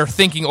was their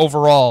thinking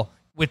overall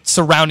with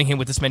surrounding him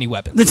with this many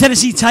weapons. The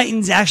Tennessee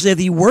Titans actually have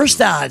the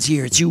worst odds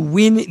here to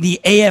win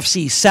the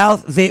AFC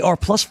South. They are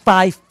plus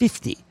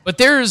 550. But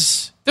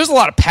there's a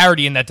lot of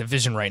parity in that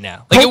division right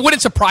now. Like, it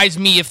wouldn't surprise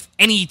me if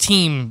any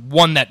team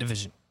won that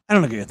division. I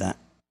don't agree with that.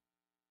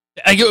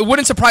 Like, it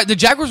wouldn't surprise. The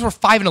Jaguars were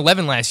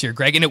 5-11 last year,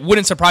 Greg, and it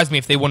wouldn't surprise me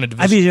if they won a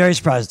division. I'd be very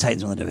surprised the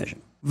Titans won the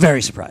division.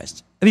 Very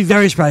surprised. I'd be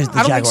very surprised if the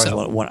I don't think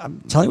Jaguars so. won.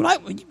 I'm telling you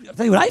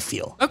what I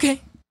feel.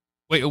 Okay.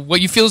 Wait,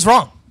 what you feel is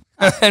wrong.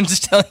 I'm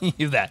just telling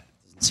you that.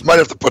 You might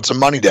have to put some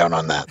money down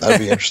on that. That'd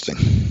be interesting.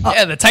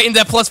 Yeah, the Titans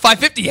at plus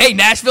 550. Hey,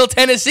 Nashville,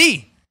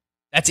 Tennessee.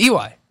 That's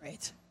EY.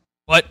 Right.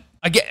 But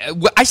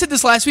again, I said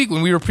this last week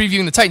when we were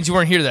previewing the Titans. You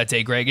weren't here that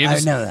day, Greg. I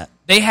know that.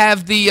 They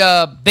have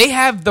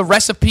the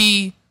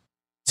recipe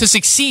to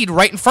succeed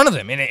right in front of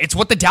them, and it's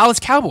what the Dallas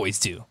Cowboys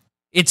do.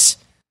 It's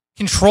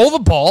control the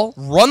ball,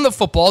 run the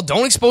football,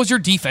 don't expose your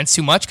defense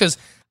too much, because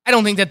I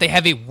don't think that they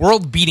have a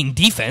world-beating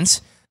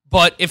defense.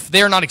 But if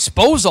they're not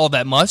exposed all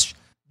that much,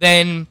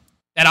 then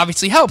that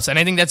obviously helps. And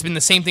I think that's been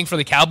the same thing for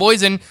the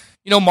Cowboys. And,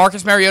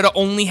 Marcus Mariota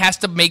only has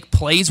to make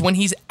plays when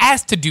he's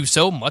asked to do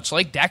so, much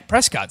like Dak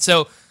Prescott.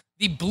 So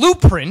the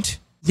blueprint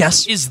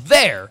is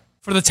there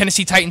for the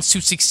Tennessee Titans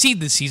to succeed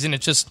this season.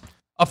 It's just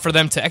up for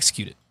them to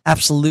execute it.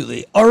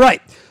 Absolutely. All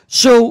right.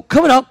 So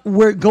coming up,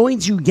 we're going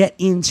to get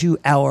into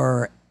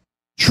our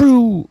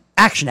true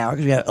action hour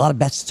because we got a lot of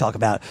bets to talk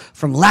about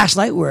from last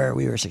night where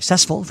we were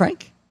successful,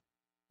 Frank.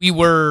 We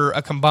were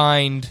a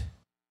combined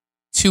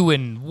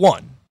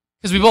 2-1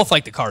 because we both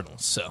like the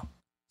Cardinals. So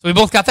we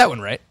both got that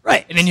one right.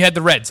 Right. And then you had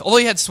the Reds. Although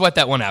you had to sweat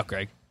that one out,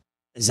 Greg.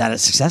 Is that a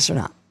success or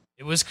not?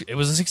 It was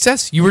a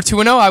success. You were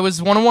 2-0. I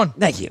was 1-1.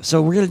 Thank you.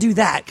 So we're going to do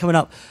that coming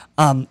up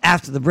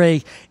after the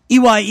break.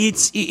 EY,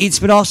 it's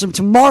been awesome.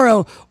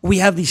 Tomorrow we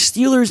have the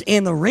Steelers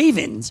and the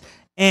Ravens,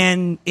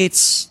 and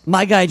it's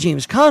my guy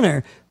James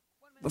Conner,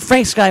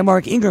 Frank Sky,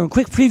 Mark Ingram.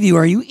 Quick preview.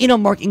 Are you in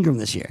on Mark Ingram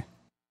this year?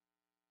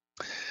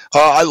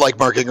 I like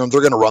Mark Ingram.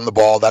 They're going to run the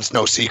ball. That's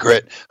no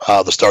secret.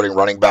 The starting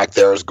running back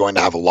there is going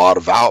to have a lot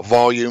of out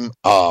volume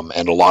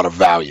and a lot of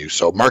value.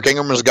 So Mark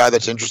Ingram is a guy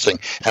that's interesting.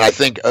 And I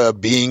think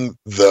being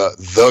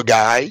the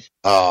guy,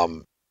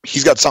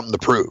 he's got something to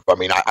prove. I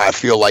mean, I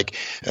feel like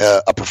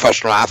a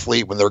professional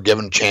athlete, when they're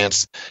given a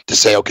chance to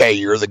say, okay,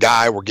 you're the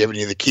guy, we're giving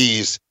you the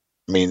keys.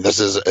 I mean,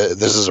 this is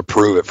a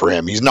prove it for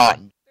him. He's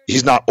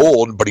not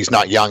old, but he's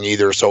not young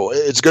either. So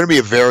it's going to be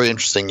a very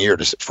interesting year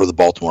for the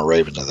Baltimore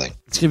Ravens, I think.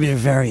 It's going to be a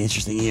very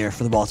interesting year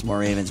for the Baltimore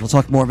Ravens. We'll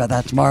talk more about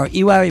that tomorrow.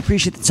 EY, we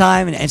appreciate the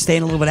time and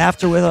staying a little bit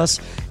after with us.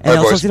 And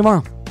I'll talk to you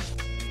tomorrow.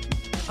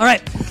 All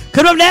right.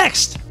 Coming up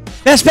next,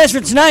 best bets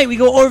for tonight. We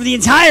go over the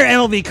entire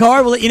MLB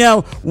card. We'll let you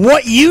know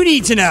what you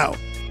need to know.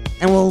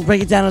 And we'll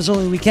break it down as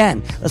only we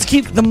can. Let's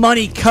keep the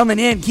money coming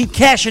in. Keep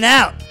cashing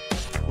out.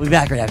 We'll be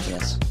back right after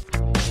this.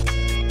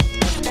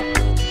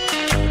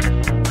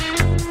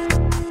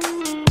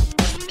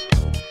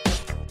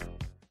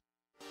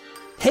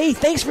 Hey,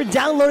 thanks for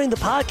downloading the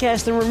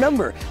podcast. And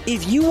remember,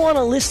 if you want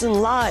to listen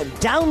live,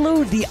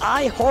 download the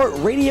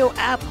iHeartRadio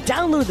app,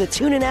 download the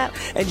TuneIn app,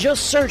 and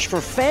just search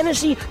for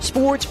Fantasy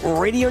Sports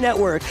Radio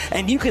Network,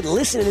 and you can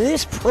listen to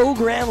this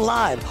program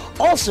live.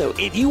 Also,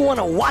 if you want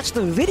to watch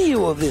the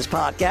video of this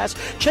podcast,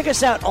 check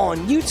us out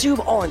on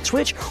YouTube, on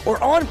Twitch,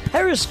 or on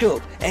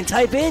Periscope, and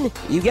type in,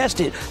 you guessed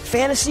it,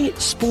 Fantasy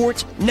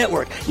Sports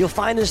Network. You'll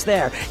find us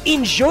there.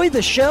 Enjoy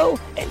the show,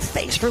 and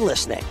thanks for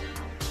listening.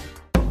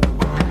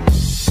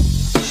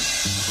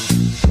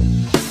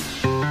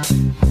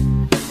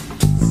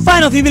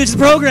 Final few minutes of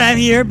the program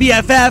here,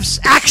 BFF's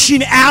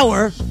Action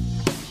Hour.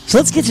 So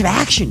let's get some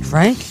action,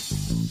 Frank.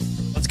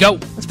 Let's go.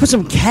 Let's put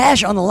some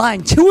cash on the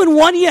line.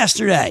 2-1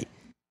 yesterday.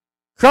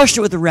 Crushed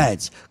it with the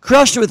Reds.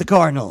 Crushed it with the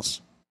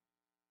Cardinals.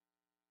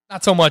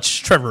 Not so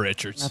much Trevor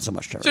Richards. Not so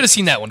much Trevor. Should have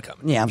seen that one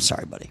coming. Yeah, I'm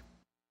sorry, buddy.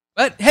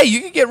 But hey,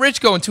 you can get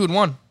rich going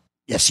 2-1.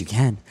 Yes, you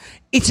can.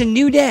 It's a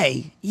new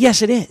day.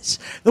 Yes, it is.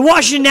 The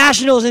Washington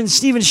Nationals and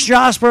Steven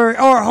Strasburg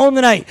are home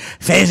tonight,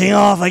 facing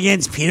off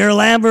against Peter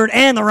Lambert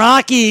and the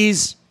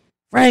Rockies.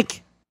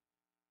 Frank,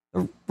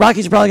 the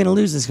Rockies are probably going to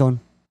lose this one.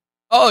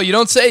 Oh, you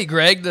don't say,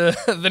 Greg.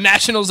 The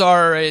Nationals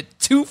are at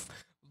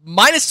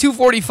minus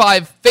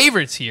 245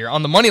 favorites here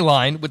on the money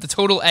line with the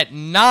total at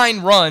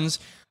 9 runs.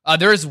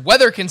 There is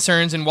weather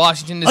concerns in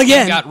Washington. This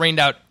game got rained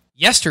out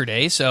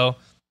yesterday, so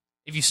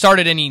if you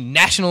started any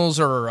Nationals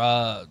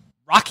or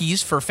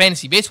Rockies for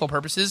fantasy baseball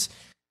purposes,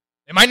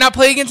 they might not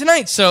play again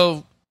tonight.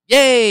 So,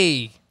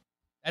 yay!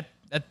 That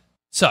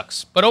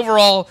sucks. But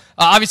overall,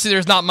 obviously,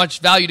 there's not much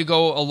value to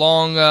go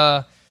along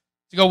to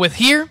go with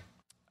here.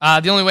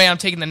 The only way I'm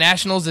taking the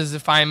Nationals is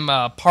if I'm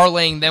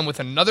parlaying them with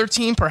another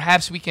team.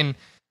 Perhaps we can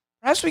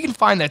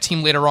find that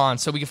team later on,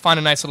 so we can find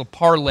a nice little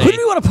parlay. Who did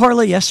we want to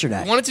parlay yesterday?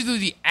 I wanted to do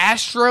the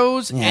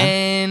Astros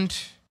and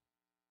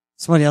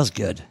somebody else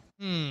good.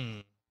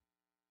 It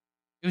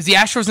was the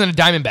Astros and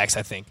the Diamondbacks,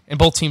 I think, and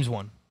both teams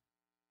won.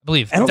 I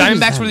believe. The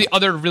Diamondbacks were the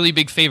other really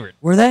big favorite.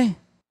 Were they?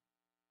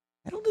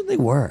 I don't think they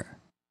were.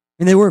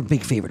 I mean, they were a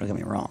big favorite, don't get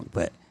me wrong,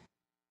 but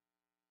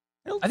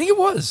I think it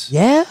was.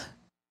 Yeah?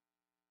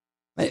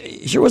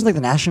 It sure wasn't like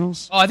the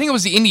Nationals? Oh, I think it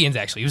was the Indians,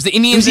 actually. It was the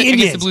Indians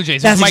against the Blue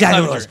Jays. That's it was Mike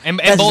exactly Clevenger. what it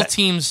was. And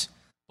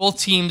both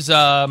teams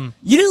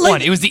you didn't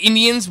won. It was the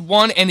Indians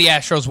won and the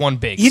Astros won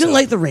big. You didn't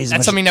like the Rays.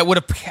 That's something that would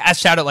have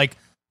cashed out at it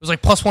was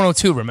like plus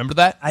 102. Remember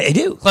that? I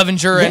do.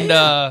 Clevenger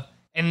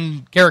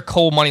and Garrett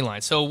Cole money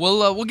line. So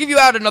we'll give you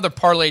out another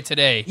parlay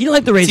today. You didn't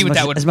like the Rays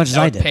as much as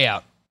I did. Pay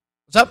out.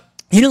 What's up?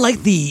 You didn't like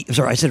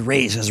I said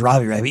Rays because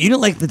Robbie Ray, but you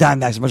didn't like the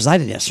Diamondbacks as much as I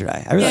did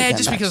yesterday. I really Yeah, like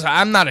just Diamondbacks. because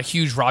I'm not a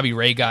huge Robbie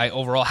Ray guy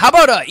overall. How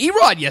about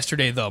Erod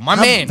yesterday, though? My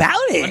man. How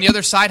about it? On the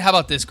other side, how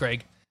about this,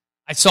 Greg?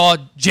 I saw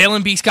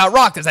Jalen Beeks got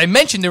rocked. As I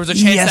mentioned, there was a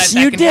chance Yes, that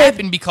you can did.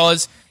 happen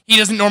because he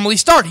doesn't normally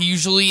start. He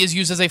usually is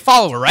used as a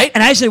follower, right?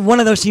 And I said one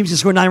of those teams can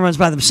score 9 runs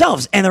by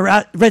themselves, and the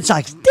Red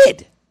Sox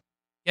did.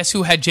 Guess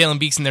who had Jalen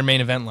Beeks in their main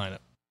event lineup?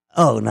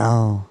 Oh,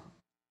 no.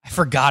 I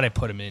forgot I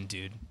put him in,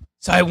 dude.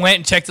 So I went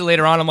and checked it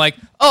later on. I'm like,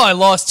 oh, I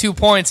lost 2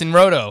 points in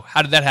Roto.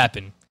 How did that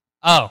happen?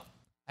 Oh,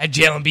 I had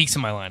Jalen Beeks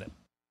in my lineup.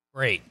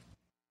 Great.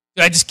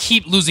 Dude, I just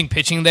keep losing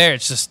pitching there.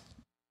 It's just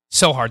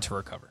so hard to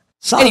recover.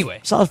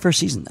 Solid first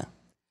season, though.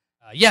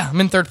 Yeah,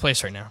 I'm in third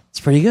place right now. It's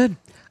pretty good.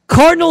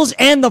 Cardinals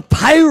and the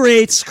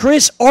Pirates.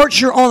 Chris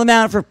Archer on the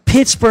mound for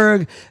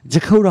Pittsburgh.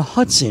 Dakota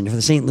Hudson for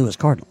the St. Louis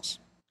Cardinals.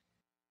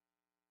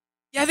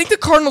 Yeah, I think the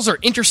Cardinals are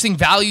interesting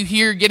value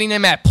here, getting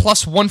them at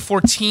plus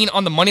 114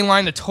 on the money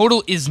line. The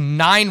total is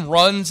 9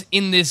 runs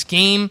in this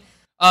game.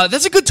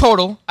 That's a good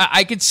total.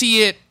 I could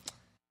see it.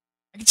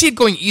 I could see it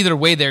going either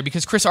way there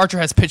because Chris Archer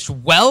has pitched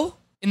well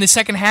in the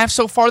second half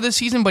so far this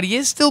season, but he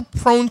is still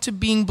prone to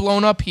being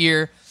blown up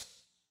here.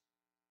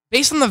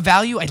 Based on the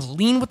value, I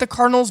lean with the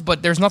Cardinals,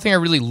 but there's nothing I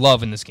really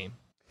love in this game.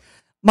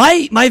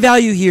 My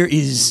value here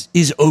is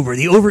over.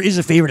 The over is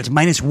a favorite. It's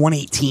minus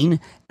 118. And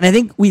I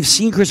think we've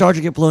seen Chris Archer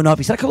get blown up.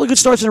 He's had a couple of good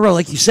starts in a row,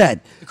 like you said.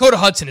 Dakota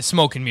Hudson is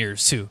smoke and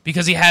mirrors, too,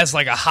 because he has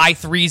like a high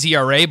 3s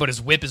ERA, but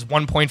his whip is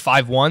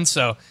 1.51.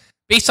 So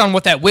based on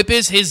what that whip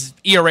is, his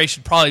ERA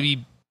should probably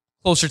be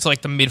closer to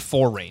like the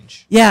mid-4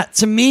 range. Yeah,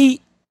 to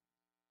me,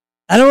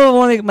 I don't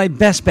want to make my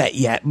best bet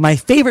yet. My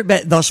favorite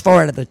bet thus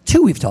far out of the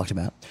two we've talked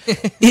about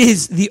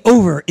is the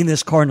over in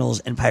this Cardinals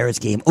and Pirates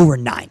game, over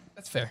 9.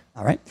 That's fair.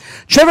 All right.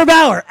 Trevor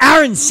Bauer,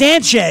 Aaron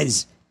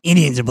Sanchez,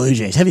 Indians and Blue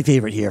Jays. Heavy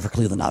favorite here for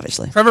Cleveland,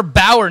 obviously. Trevor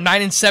Bauer,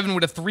 9-7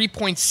 with a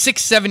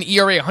 3.67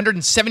 ERA,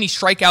 170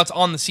 strikeouts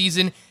on the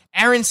season.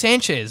 Aaron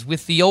Sanchez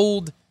with the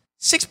old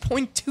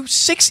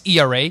 6.26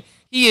 ERA.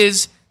 He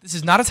is, this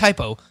is not a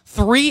typo,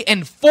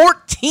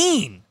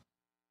 3-14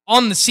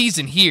 on the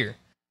season here.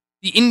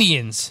 The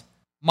Indians,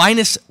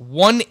 minus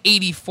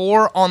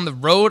 184 on the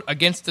road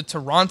against the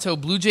Toronto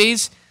Blue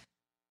Jays.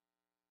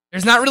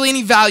 There's not really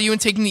any value in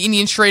taking the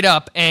Indians straight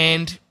up,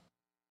 and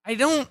I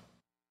don't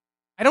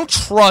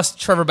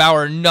trust Trevor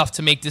Bauer enough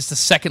to make this the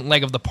second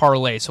leg of the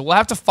parlay. So we'll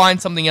have to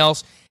find something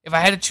else. If I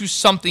had to choose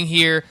something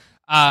here,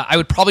 I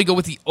would probably go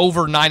with the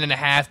over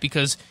 9.5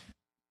 because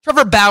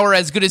Trevor Bauer,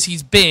 as good as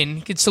he's been,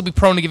 he could still be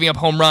prone to giving up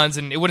home runs,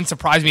 and it wouldn't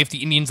surprise me if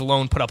the Indians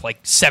alone put up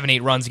like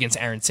 7-8 runs against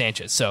Aaron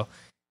Sanchez. So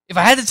if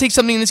I had to take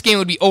something in this game, it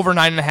would be over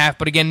 9.5,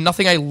 but again,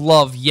 nothing I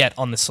love yet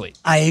on the slate.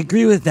 I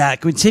agree with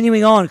that.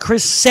 Continuing on,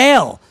 Chris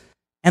Sale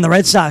and the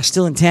Red Sox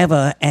still in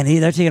Tampa, and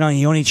they're taking on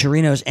Yoni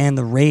Chirinos and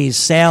the Rays.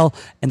 Sale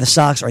and the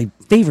Sox are a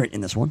favorite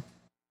in this one.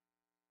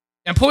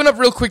 I'm pulling up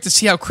real quick to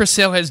see how Chris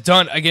Sale has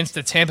done against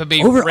the Tampa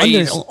Bay Over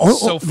Rays so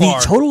far.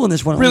 The total in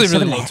this one Really, only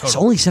really low 7.5. total. It's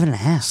only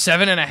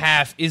 7.5.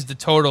 7.5 is the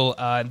total.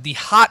 The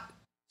hot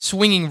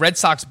swinging Red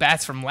Sox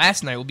bats from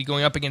last night will be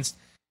going up against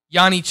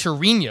Yoni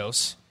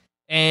Chirinos.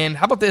 And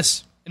how about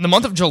this? In the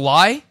month of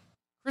July,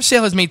 Chris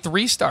Sale has made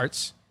 3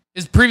 starts.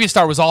 His previous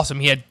start was awesome.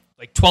 He had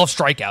like 12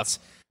 strikeouts.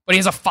 But he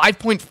has a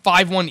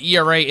 5.51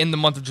 ERA in the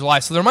month of July.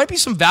 So there might be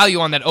some value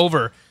on that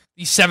over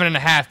the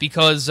 7.5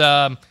 because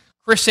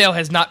Chris Sale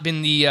has not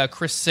been the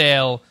Chris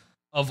Sale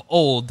of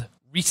old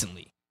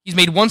recently. He's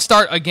made 1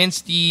 start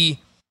against the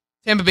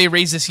Tampa Bay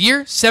Rays this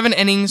year, 7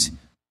 innings,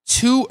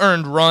 2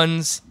 earned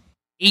runs,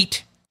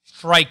 8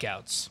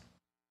 strikeouts.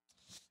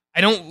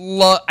 I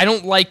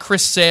don't like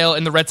Chris Sale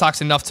and the Red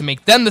Sox enough to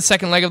make them the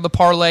second leg of the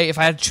parlay. If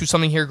I had to choose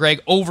something here,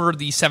 Greg, over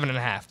the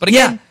 7.5. But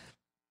again,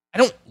 I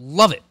don't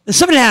love it. The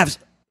 7.5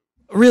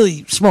 a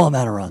really small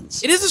amount of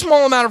runs. It is a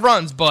small amount of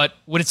runs, but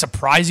would it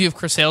surprise you if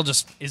Chris Sale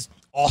just is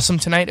awesome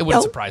tonight? It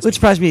wouldn't surprise It would me.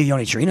 surprise me if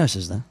Yoni Chirinos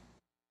is, though.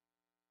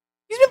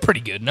 He's been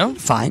pretty good, no?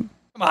 Fine.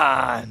 Come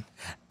on.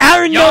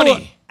 Aaron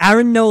Yoni.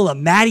 Nola,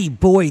 Matty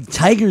Boyd,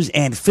 Tigers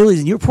and Phillies.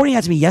 And you were pointing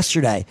out to me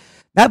yesterday,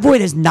 Matt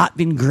Boyd has not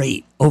been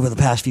great over the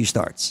past few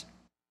starts.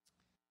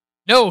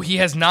 No, he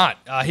has not.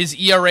 His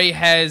ERA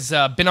has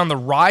been on the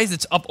rise.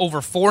 It's up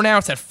over 4 now.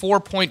 It's at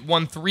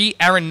 4.13.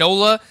 Aaron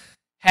Nola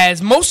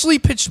has mostly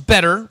pitched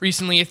better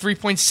recently, a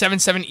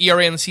 3.77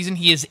 ERA in the season.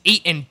 He is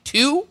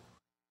 8-2.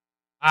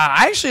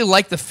 I actually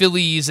like the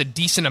Phillies a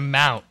decent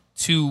amount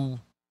to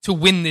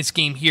win this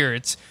game here.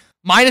 It's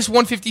minus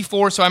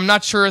 154, so I'm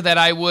not sure that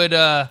I would.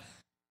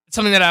 It's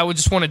something that I would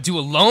just want to do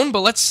alone.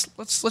 But let's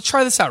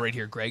try this out right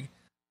here, Greg.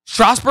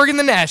 Strasburg and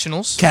the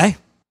Nationals. Okay.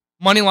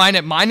 Money line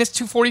at minus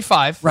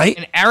 245. Right.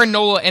 And Aaron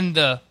Nola and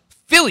the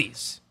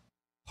Phillies.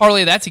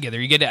 Parlay that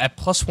together. You get it at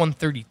plus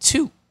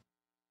 132. How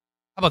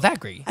about that,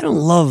 Greg? I don't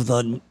love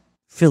the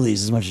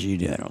Phillies as much as you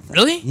do, I don't think.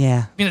 Really?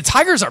 Yeah. I mean, the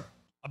Tigers are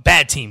a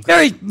bad team.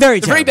 Greg. Very They're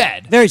very terrible.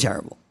 bad. Very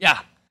terrible. Yeah.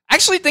 I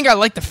actually think I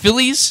like the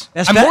Phillies.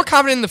 Best I'm bet? more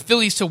confident in the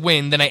Phillies to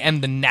win than I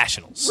am the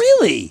Nationals.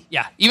 Really?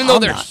 Yeah. Even though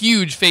I'm they're not.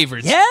 huge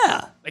favorites.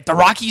 Yeah. Like the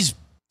Rockies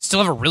still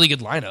have a really good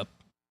lineup.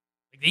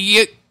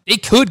 Like, they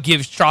could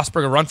give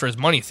Strasburg a run for his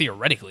money,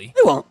 theoretically.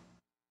 They won't.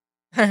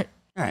 All right.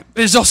 All right.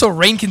 There's also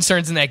rain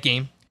concerns in that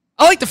game.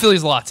 I like the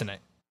Phillies a lot tonight.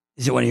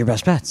 Is it one of your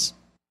best bets?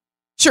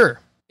 Sure,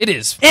 it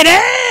is. It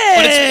is!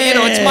 But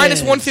it's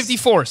minus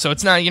 154, so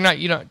it's not you're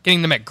not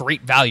getting them at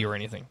great value or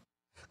anything.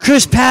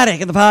 Chris Paddock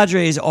and the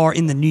Padres are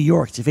in the New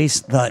York to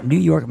face the New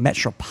York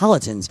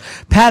Metropolitans.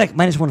 Paddock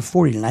minus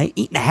 140 tonight.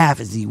 8.5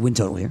 is the win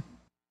total here.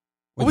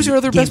 What was your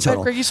other best bet,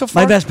 Greggy, so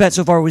far? My best bet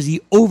so far was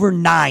the over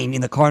 9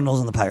 in the Cardinals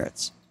and the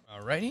Pirates.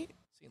 Alrighty.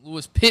 St.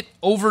 Louis Pitt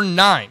over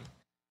 9.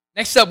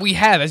 Next up we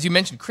have, as you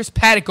mentioned, Chris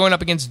Paddock going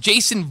up against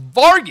Jason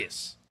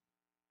Vargas.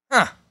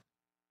 Huh.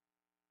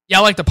 Yeah,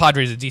 I like the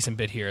Padres a decent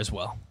bit here as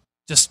well.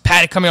 Just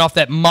Paddock coming off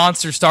that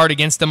monster start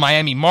against the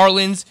Miami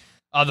Marlins.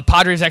 The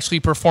Padres actually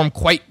performed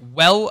quite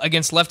well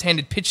against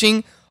left-handed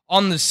pitching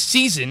on the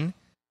season.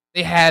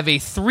 They have a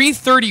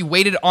 330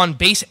 weighted on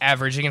base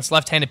average against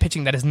left-handed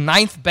pitching. That is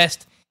 9th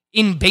best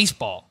in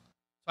baseball.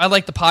 I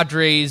like the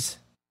Padres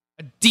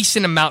a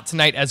decent amount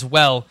tonight as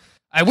well.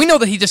 We know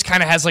that he just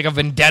kind of has like a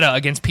vendetta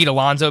against Pete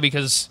Alonso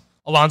because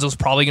Alonso's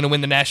probably going to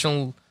win the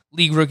National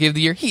League Rookie of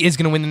the Year. He is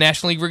going to win the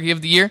National League Rookie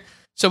of the Year.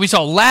 So we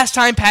saw last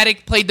time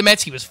Paddock played the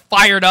Mets, he was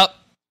fired up.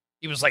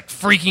 He was like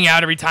freaking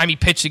out every time he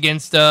pitched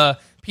against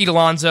Pete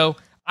Alonso.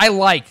 I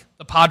like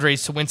the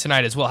Padres to win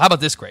tonight as well. How about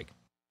this, Greg?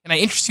 Can I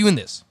interest you in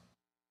this?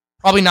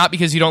 Probably not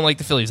because you don't like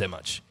the Phillies that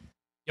much.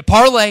 You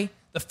parlay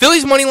the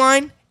Phillies money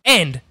line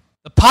and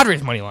the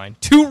Padres money line.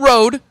 2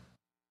 road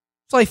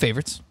slight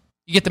favorites.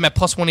 You get them at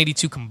plus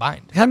 182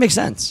 combined. Kind of makes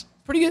sense.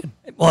 Pretty good.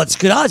 Well, it's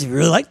good odds if you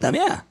really like them,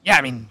 yeah. Yeah,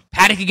 I mean,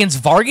 Paddock against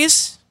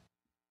Vargas.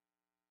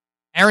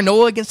 Aaron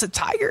Nola against the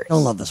Tigers. I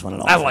don't love this one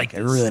at all. I like I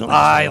this. really don't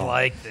I like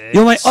like this.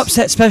 You know my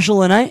upset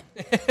special tonight?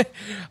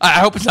 I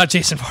hope it's not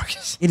Jason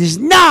Vargas. It is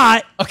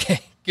not Okay,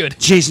 good.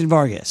 Jason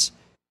Vargas.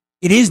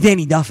 It is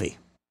Danny Duffy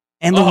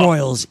and the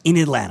Royals in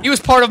Atlanta. He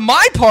was part of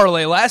my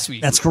parlay last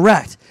week. That's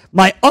correct.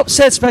 My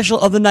upset special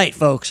of the night,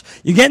 folks.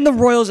 You're getting the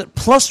Royals at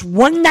plus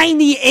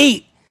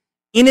 198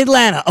 in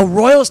Atlanta. A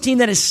Royals team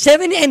that is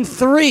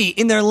 7-3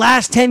 in their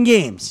last 10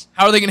 games.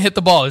 How are they going to hit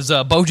the ball? Is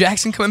Bo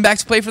Jackson coming back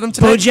to play for them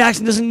today? Bo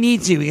Jackson doesn't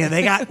need to. Yeah,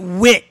 they got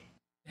Witt.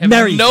 Have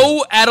Merrifield.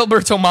 no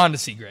Adalberto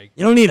Mondesi, Greg.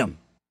 You don't need him.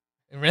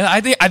 Really?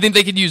 I think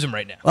they could use him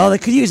right now. Well, they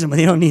could use him, but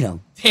they don't need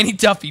him. Danny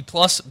Duffy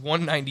plus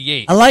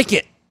 198. I like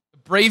it. The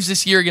Braves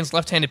this year against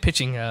left-handed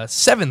pitching,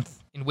 7th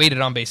in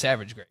weighted on-base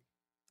average, Greg.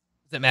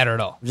 Does that matter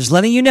at all? I'm just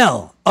letting you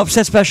know.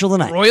 Upset special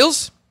tonight.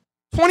 Royals,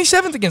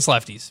 27th against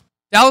lefties.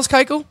 Dallas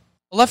Keuchel,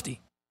 a lefty.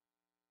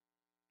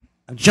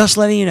 I'm just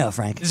letting you know,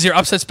 Frank. This is your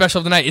upset special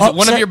of the night. Is it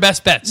one of your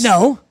best bets?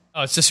 No.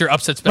 Oh, it's just your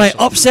upset My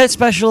special. upset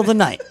special of the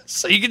night.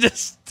 So you can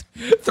just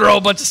throw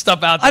a bunch of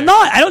stuff out there. I'm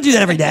not. I don't do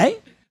that every day.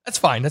 That's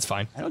fine. That's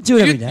fine. I don't do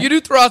it every day. You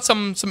do throw out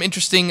some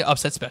interesting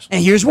upset specials.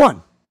 And here's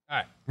one.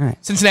 All All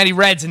right. Cincinnati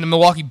Reds and the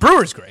Milwaukee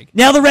Brewers, Greg.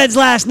 Now the Reds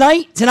last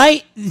night.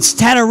 Tonight, it's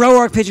Tanner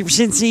Roark pitching for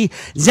Cincy.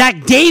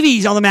 Zach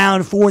Davies on the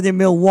mound for the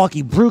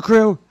Milwaukee Brew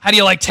Crew. How do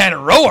you like Tanner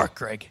Roark,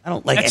 Greg? I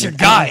don't like That's anything,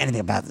 your guy. I don't like anything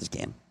about this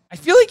game. I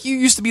feel like you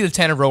used to be the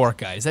Tanner Roark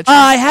guy. Is that true?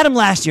 I had him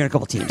last year in a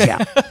couple teams,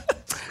 yeah.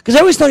 Because I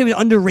always thought he was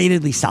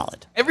underratedly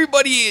solid.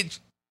 It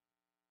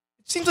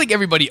seems like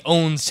everybody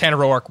owns Tanner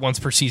Roark once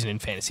per season in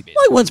fantasy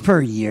baseball. Like once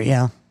per year,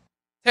 yeah.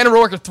 Tanner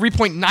Roark, a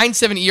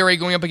 3.97 ERA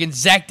going up against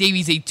Zach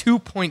Davies, a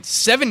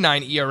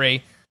 2.79 ERA.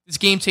 This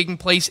game taking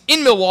place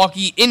in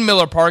Milwaukee, in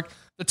Miller Park.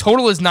 The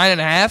total is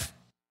 9.5.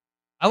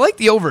 I like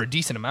the over a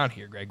decent amount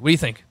here, Greg. What do you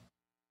think?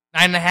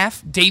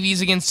 9.5?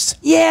 Davies against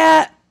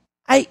Yeah,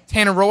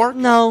 Tanner Roark?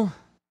 No.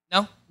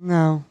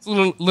 No? It's a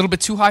little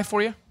bit too high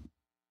for you?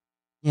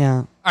 Yeah.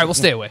 All right, we'll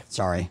stay away.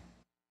 Sorry.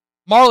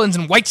 Marlins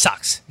and White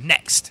Sox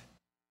next.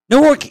 They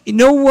let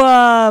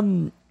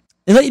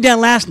you down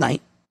last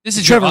night. This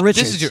is Trevor your,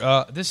 Richards.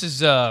 This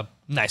is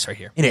nice right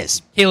here. It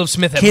is. Caleb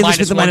Smith at Caleb minus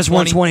Smith at minus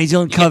 120,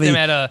 Dylan You get Covey, them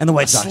at and the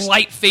White Sox.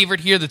 Slight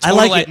favorite here. The I total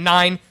like at it.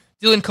 9.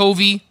 Dylan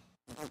Covey,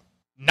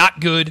 not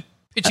good.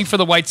 Pitching for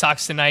the White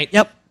Sox tonight.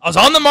 Yep. I was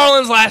on the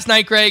Marlins last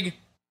night, Greg.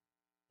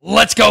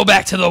 Let's go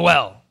back to the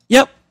well.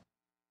 Yep.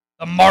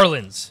 The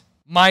Marlins,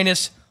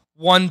 minus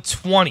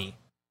 120.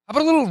 How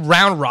about a little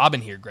round robin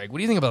here, Greg? What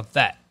do you think about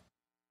that?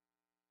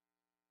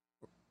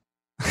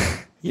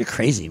 You're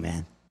crazy,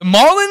 man. The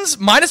Marlins,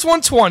 minus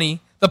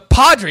 120. The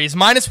Padres,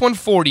 minus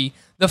 140.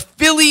 The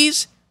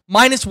Phillies,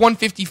 minus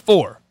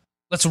 154.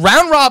 Let's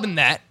round robin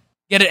that.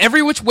 Get it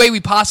every which way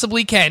we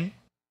possibly can.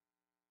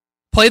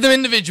 Play them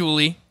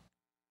individually.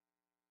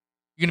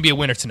 You're going to be a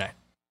winner tonight.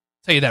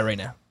 I'll tell you that right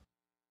now.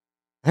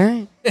 All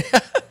right.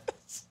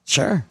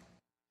 Sure.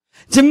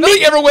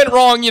 Nothing ever went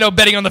wrong,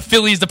 betting on the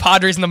Phillies, the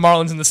Padres, and the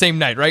Marlins in the same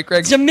night, right,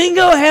 Greg?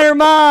 Domingo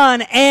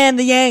Herman and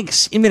the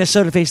Yanks in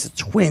Minnesota face the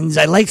Twins.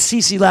 I liked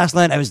CC last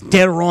night. I was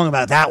dead wrong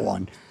about that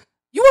one.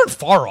 You weren't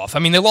far off. I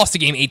mean, they lost the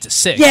game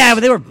 8-6. Yeah,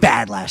 but they were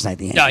bad last night,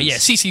 the Yankees. Yeah,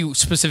 CC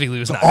specifically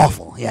was not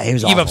awful. good. Yeah, he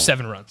was He awful. gave up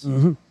 7 runs.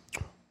 Mm-hmm.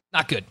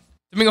 Not good.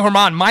 Domingo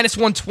Herman, minus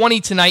 120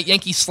 tonight.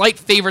 Yankees slight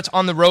favorites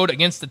on the road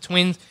against the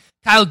Twins.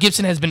 Kyle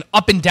Gibson has been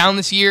up and down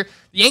this year.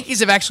 The Yankees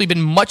have actually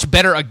been much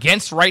better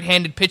against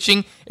right-handed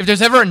pitching. If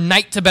there's ever a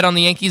night to bet on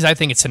the Yankees, I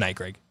think it's tonight,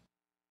 Greg.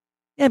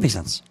 Yeah, it makes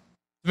sense.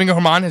 Domingo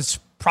Herman has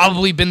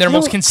probably been their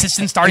most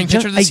consistent starting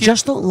pitcher this year. I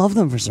just don't love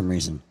them for some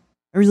reason.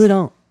 I really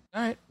don't.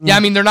 All right. Yeah, I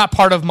mean, they're not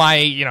part of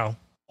my,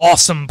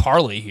 awesome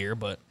parlay here,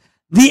 but.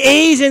 The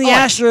A's and the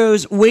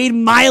Astros, Wade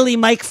Miley,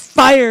 Mike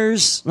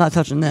Fiers. Not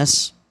touching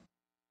this.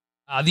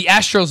 The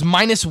Astros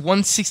minus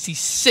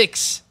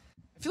 166.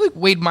 I feel like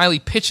Wade Miley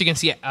pitched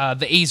against the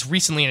A's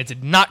recently, and it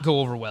did not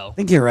go over well. I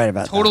think you're right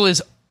about that. Total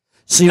is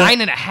so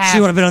 9.5. So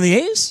you want to bet on the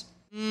A's?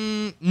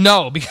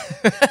 No. Because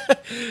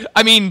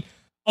I mean,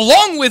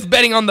 along with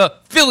betting on the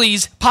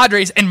Phillies,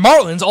 Padres, and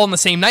Marlins all in the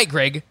same night,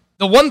 Greg,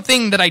 the one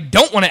thing that I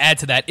don't want to add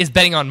to that is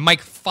betting on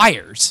Mike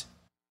Fiers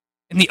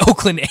and the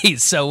Oakland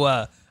A's. So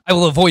I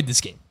will avoid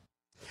this game.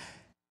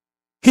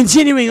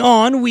 Continuing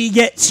on, we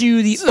get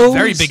to the This is O's. a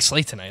very big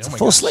slate tonight. Oh my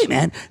Full gosh. slate,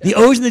 man. The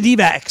O's and the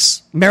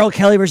D-backs. Merrill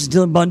Kelly versus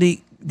Dylan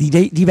Bundy. The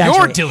D-backs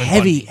You're are a Dylan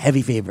heavy, Bundy.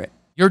 heavy favorite.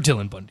 You're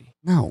Dylan Bundy.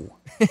 No.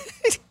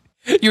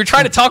 You were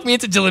trying to talk me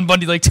into Dylan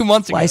Bundy like 2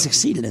 months ago. Well, I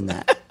succeeded in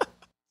that.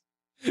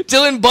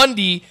 Dylan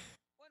Bundy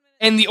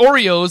and the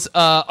Orioles,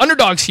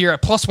 underdogs here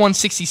at plus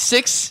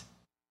 166.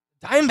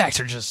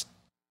 Diamondbacks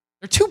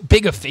they're too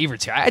big of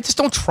favorites here. I just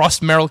don't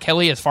trust Merrill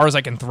Kelly as far as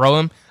I can throw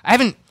him. I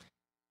haven't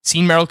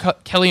seen Merrill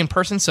Kelly in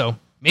person, so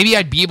maybe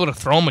I'd be able to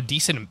throw him a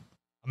decent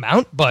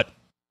amount, but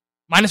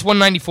minus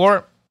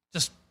 194,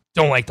 just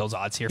don't like those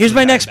odds here. Here's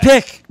my next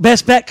pick.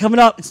 Best bet coming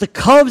up. It's the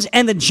Cubs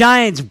and the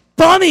Giants.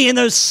 Bummy and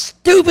those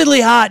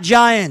stupidly hot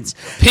Giants.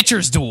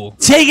 Pitcher's duel.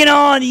 Taking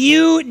on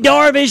you,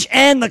 Darvish,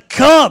 and the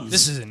Cubs.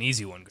 This is an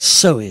easy one. Greg.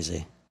 So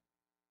easy.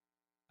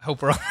 I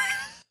hope we're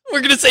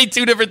going to say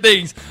two different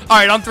things. All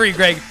right, on three,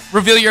 Greg.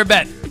 Reveal your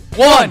bet.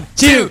 1,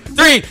 2,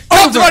 3.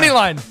 Cubs money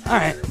line. All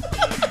right.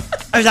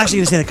 I was actually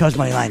going to say the Cubs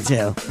money line,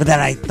 too. But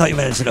then I thought you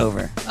might have said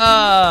over.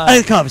 I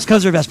think the Cubs.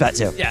 Cubs are your best bet,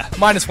 too. Yeah,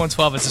 minus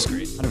 112 is just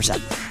great.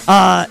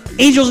 100%.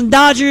 Angels and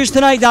Dodgers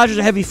tonight. Dodgers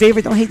are a heavy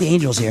favorite. Don't hate the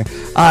Angels here.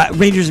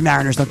 Rangers and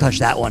Mariners. Don't touch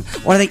that one.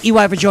 I want to thank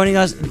EY for joining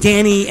us.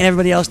 Danny and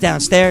everybody else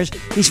downstairs.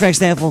 He's Frank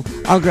Stanfield.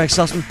 I'm Greg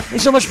Sussman.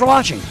 Thanks so much for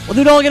watching. We'll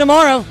do it all again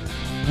tomorrow.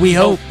 We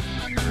hope.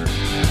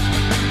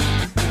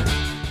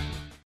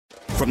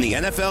 From the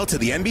NFL to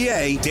the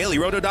NBA,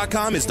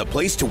 DailyRoto.com is the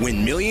place to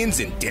win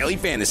millions in daily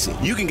fantasy.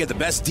 You can get the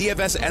best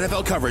DFS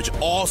NFL coverage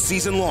all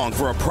season long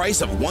for a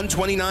price of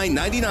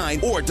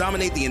 $129.99 or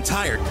dominate the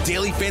entire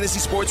daily fantasy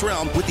sports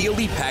realm with the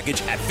Elite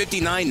Package at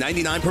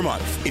 $59.99 per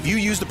month. If you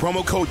use the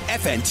promo code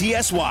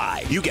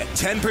FNTSY, you get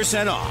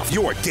 10% off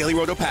your Daily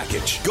Roto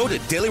package. Go to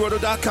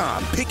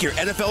DailyRoto.com, pick your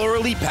NFL or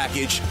Elite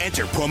Package,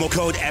 enter promo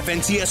code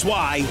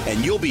FNTSY,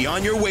 and you'll be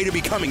on your way to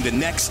becoming the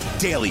next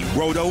Daily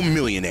Roto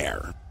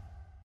millionaire.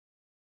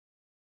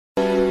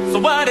 So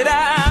what did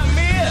I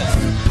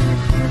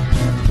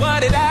miss?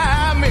 What did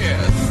I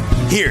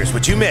miss? Here's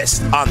what you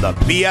missed on the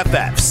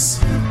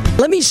BFFs.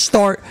 Let me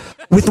start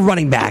with the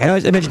running back. I know I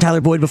mentioned Tyler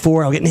Boyd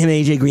before. I'll get into him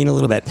and AJ Green a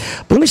little bit.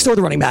 But let me start with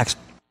the running backs.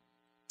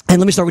 And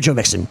let me start with Joe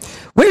Mixon.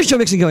 Where's Joe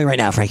Mixon going right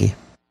now, Frankie?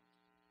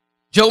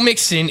 Joe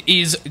Mixon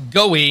is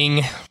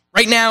going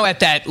right now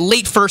at that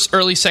late first,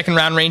 early second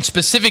round range.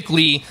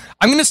 Specifically,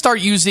 I'm going to start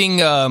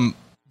using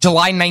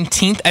July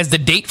 19th as the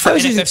date for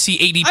NFFC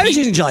ADP. I was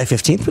using July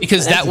 15th.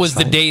 Because that was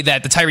the day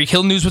that the Tyreek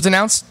Hill news was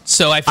announced.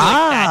 So I feel like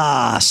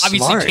that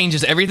obviously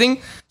changes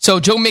everything. So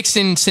Joe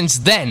Mixon, since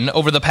then,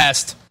 over the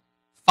past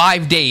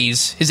 5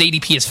 days, his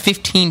ADP is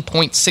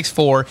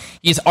 15.64.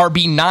 He is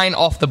RB9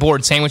 off the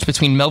board, sandwiched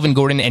between Melvin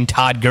Gordon and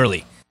Todd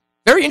Gurley.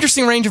 Very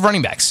interesting range of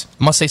running backs.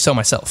 Must say so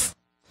myself.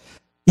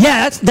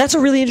 Yeah, that's a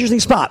really interesting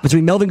spot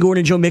between Melvin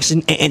Gordon, Joe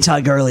Mixon, and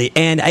Todd Gurley.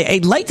 And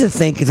I'd like to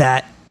think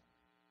that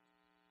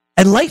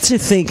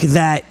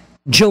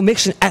Joe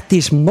Mixon at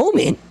this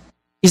moment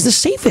is the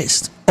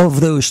safest of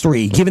those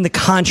three, given the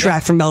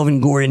contract from Melvin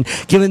Gordon,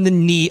 given the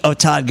knee of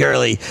Todd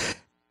Gurley.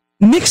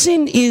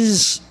 Mixon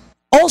is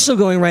also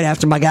going right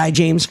after my guy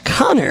James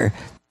Conner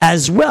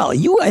as well.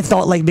 I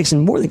thought liked Mixon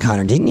more than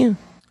Conner, didn't you?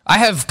 I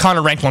have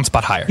Conner ranked one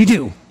spot higher. You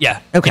do?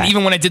 Yeah. Okay. And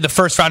even when I did the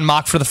first round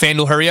mock for the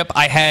FanDuel Hurry Up,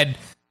 I had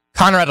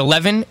Conner at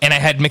 11 and I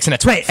had Mixon at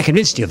 12. Right, I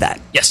convinced you of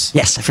that. Yes.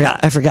 Yes, I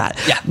forgot.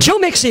 Yeah. Joe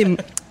Mixon,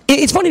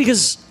 it's funny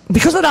because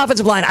of that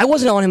offensive line, I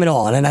wasn't on him at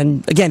all.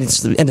 And again,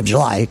 it's the end of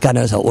July. God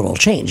knows how it will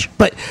change.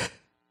 But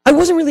I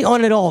wasn't really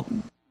on it at all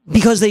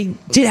because they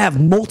did have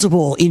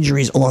multiple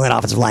injuries along that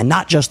offensive line,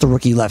 not just the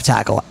rookie left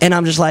tackle. And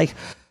I'm just like,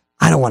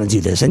 I don't want to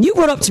do this. And you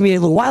brought up to me a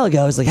little while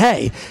ago, it's like,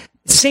 hey,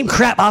 it's the same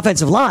crap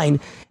offensive line.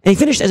 And he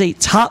finished as a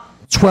top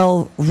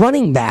 12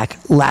 running back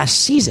last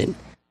season.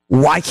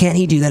 Why can't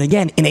he do that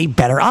again in a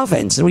better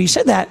offense? And when you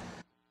said that,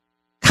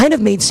 kind of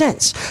made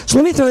sense. So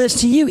let me throw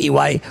this to you,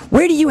 EY.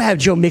 Where do you have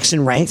Joe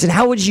Mixon ranked, and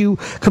how would you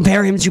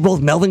compare him to both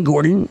Melvin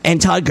Gordon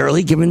and Todd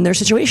Gurley, given their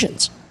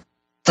situations?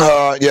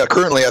 Yeah,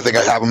 currently I think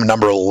I have him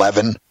number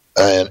 11,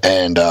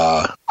 and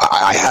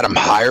I had him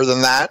higher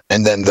than that,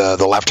 and then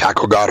the left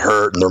tackle got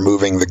hurt, and they're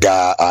moving the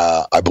guy,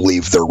 I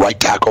believe, the right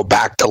tackle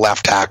back to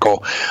left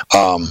tackle.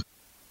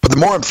 But the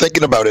more I'm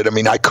thinking about it, I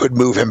mean, I could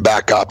move him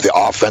back up. The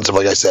offensive,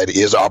 like I said,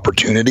 is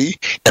opportunity,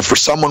 and for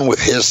someone with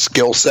his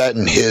skill set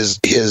and his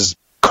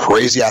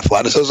crazy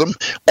athleticism.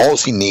 All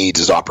he needs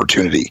is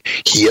opportunity.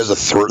 He is a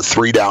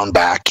three-down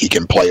back. He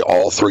can play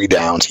all 3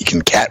 downs. He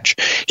can catch.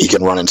 He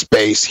can run in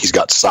space. He's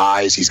got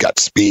size. He's got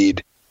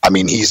speed. I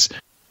mean,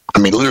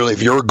 literally,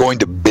 if you're going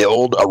to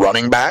build a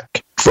running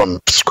back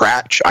from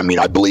scratch,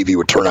 I believe he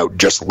would turn out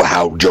just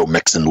how Joe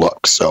Mixon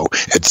looks. So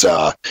it's,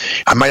 I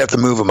might have to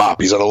move him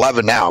up. He's at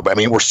 11 now, but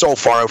we're so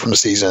far out from the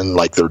season.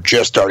 Like, they're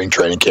just starting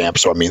training camp.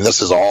 So,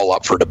 this is all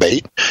up for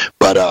debate.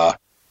 But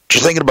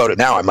just thinking about it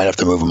now, I might have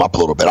to move him up a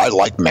little bit. I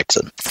like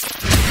Mixon.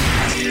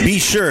 Be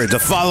sure to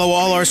follow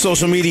all our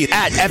social media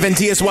at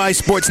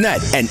FNTSY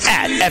Sportsnet and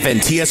at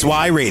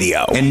FNTSY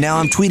Radio. And now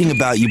I'm tweeting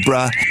about you,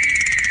 bruh.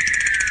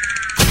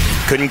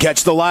 Couldn't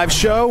catch the live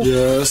show?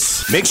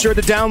 Yes. Make sure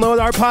to download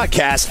our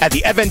podcast at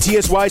the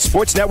FNTSY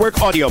Sports Network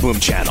Audio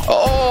Boom channel.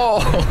 Oh,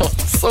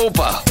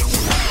 super.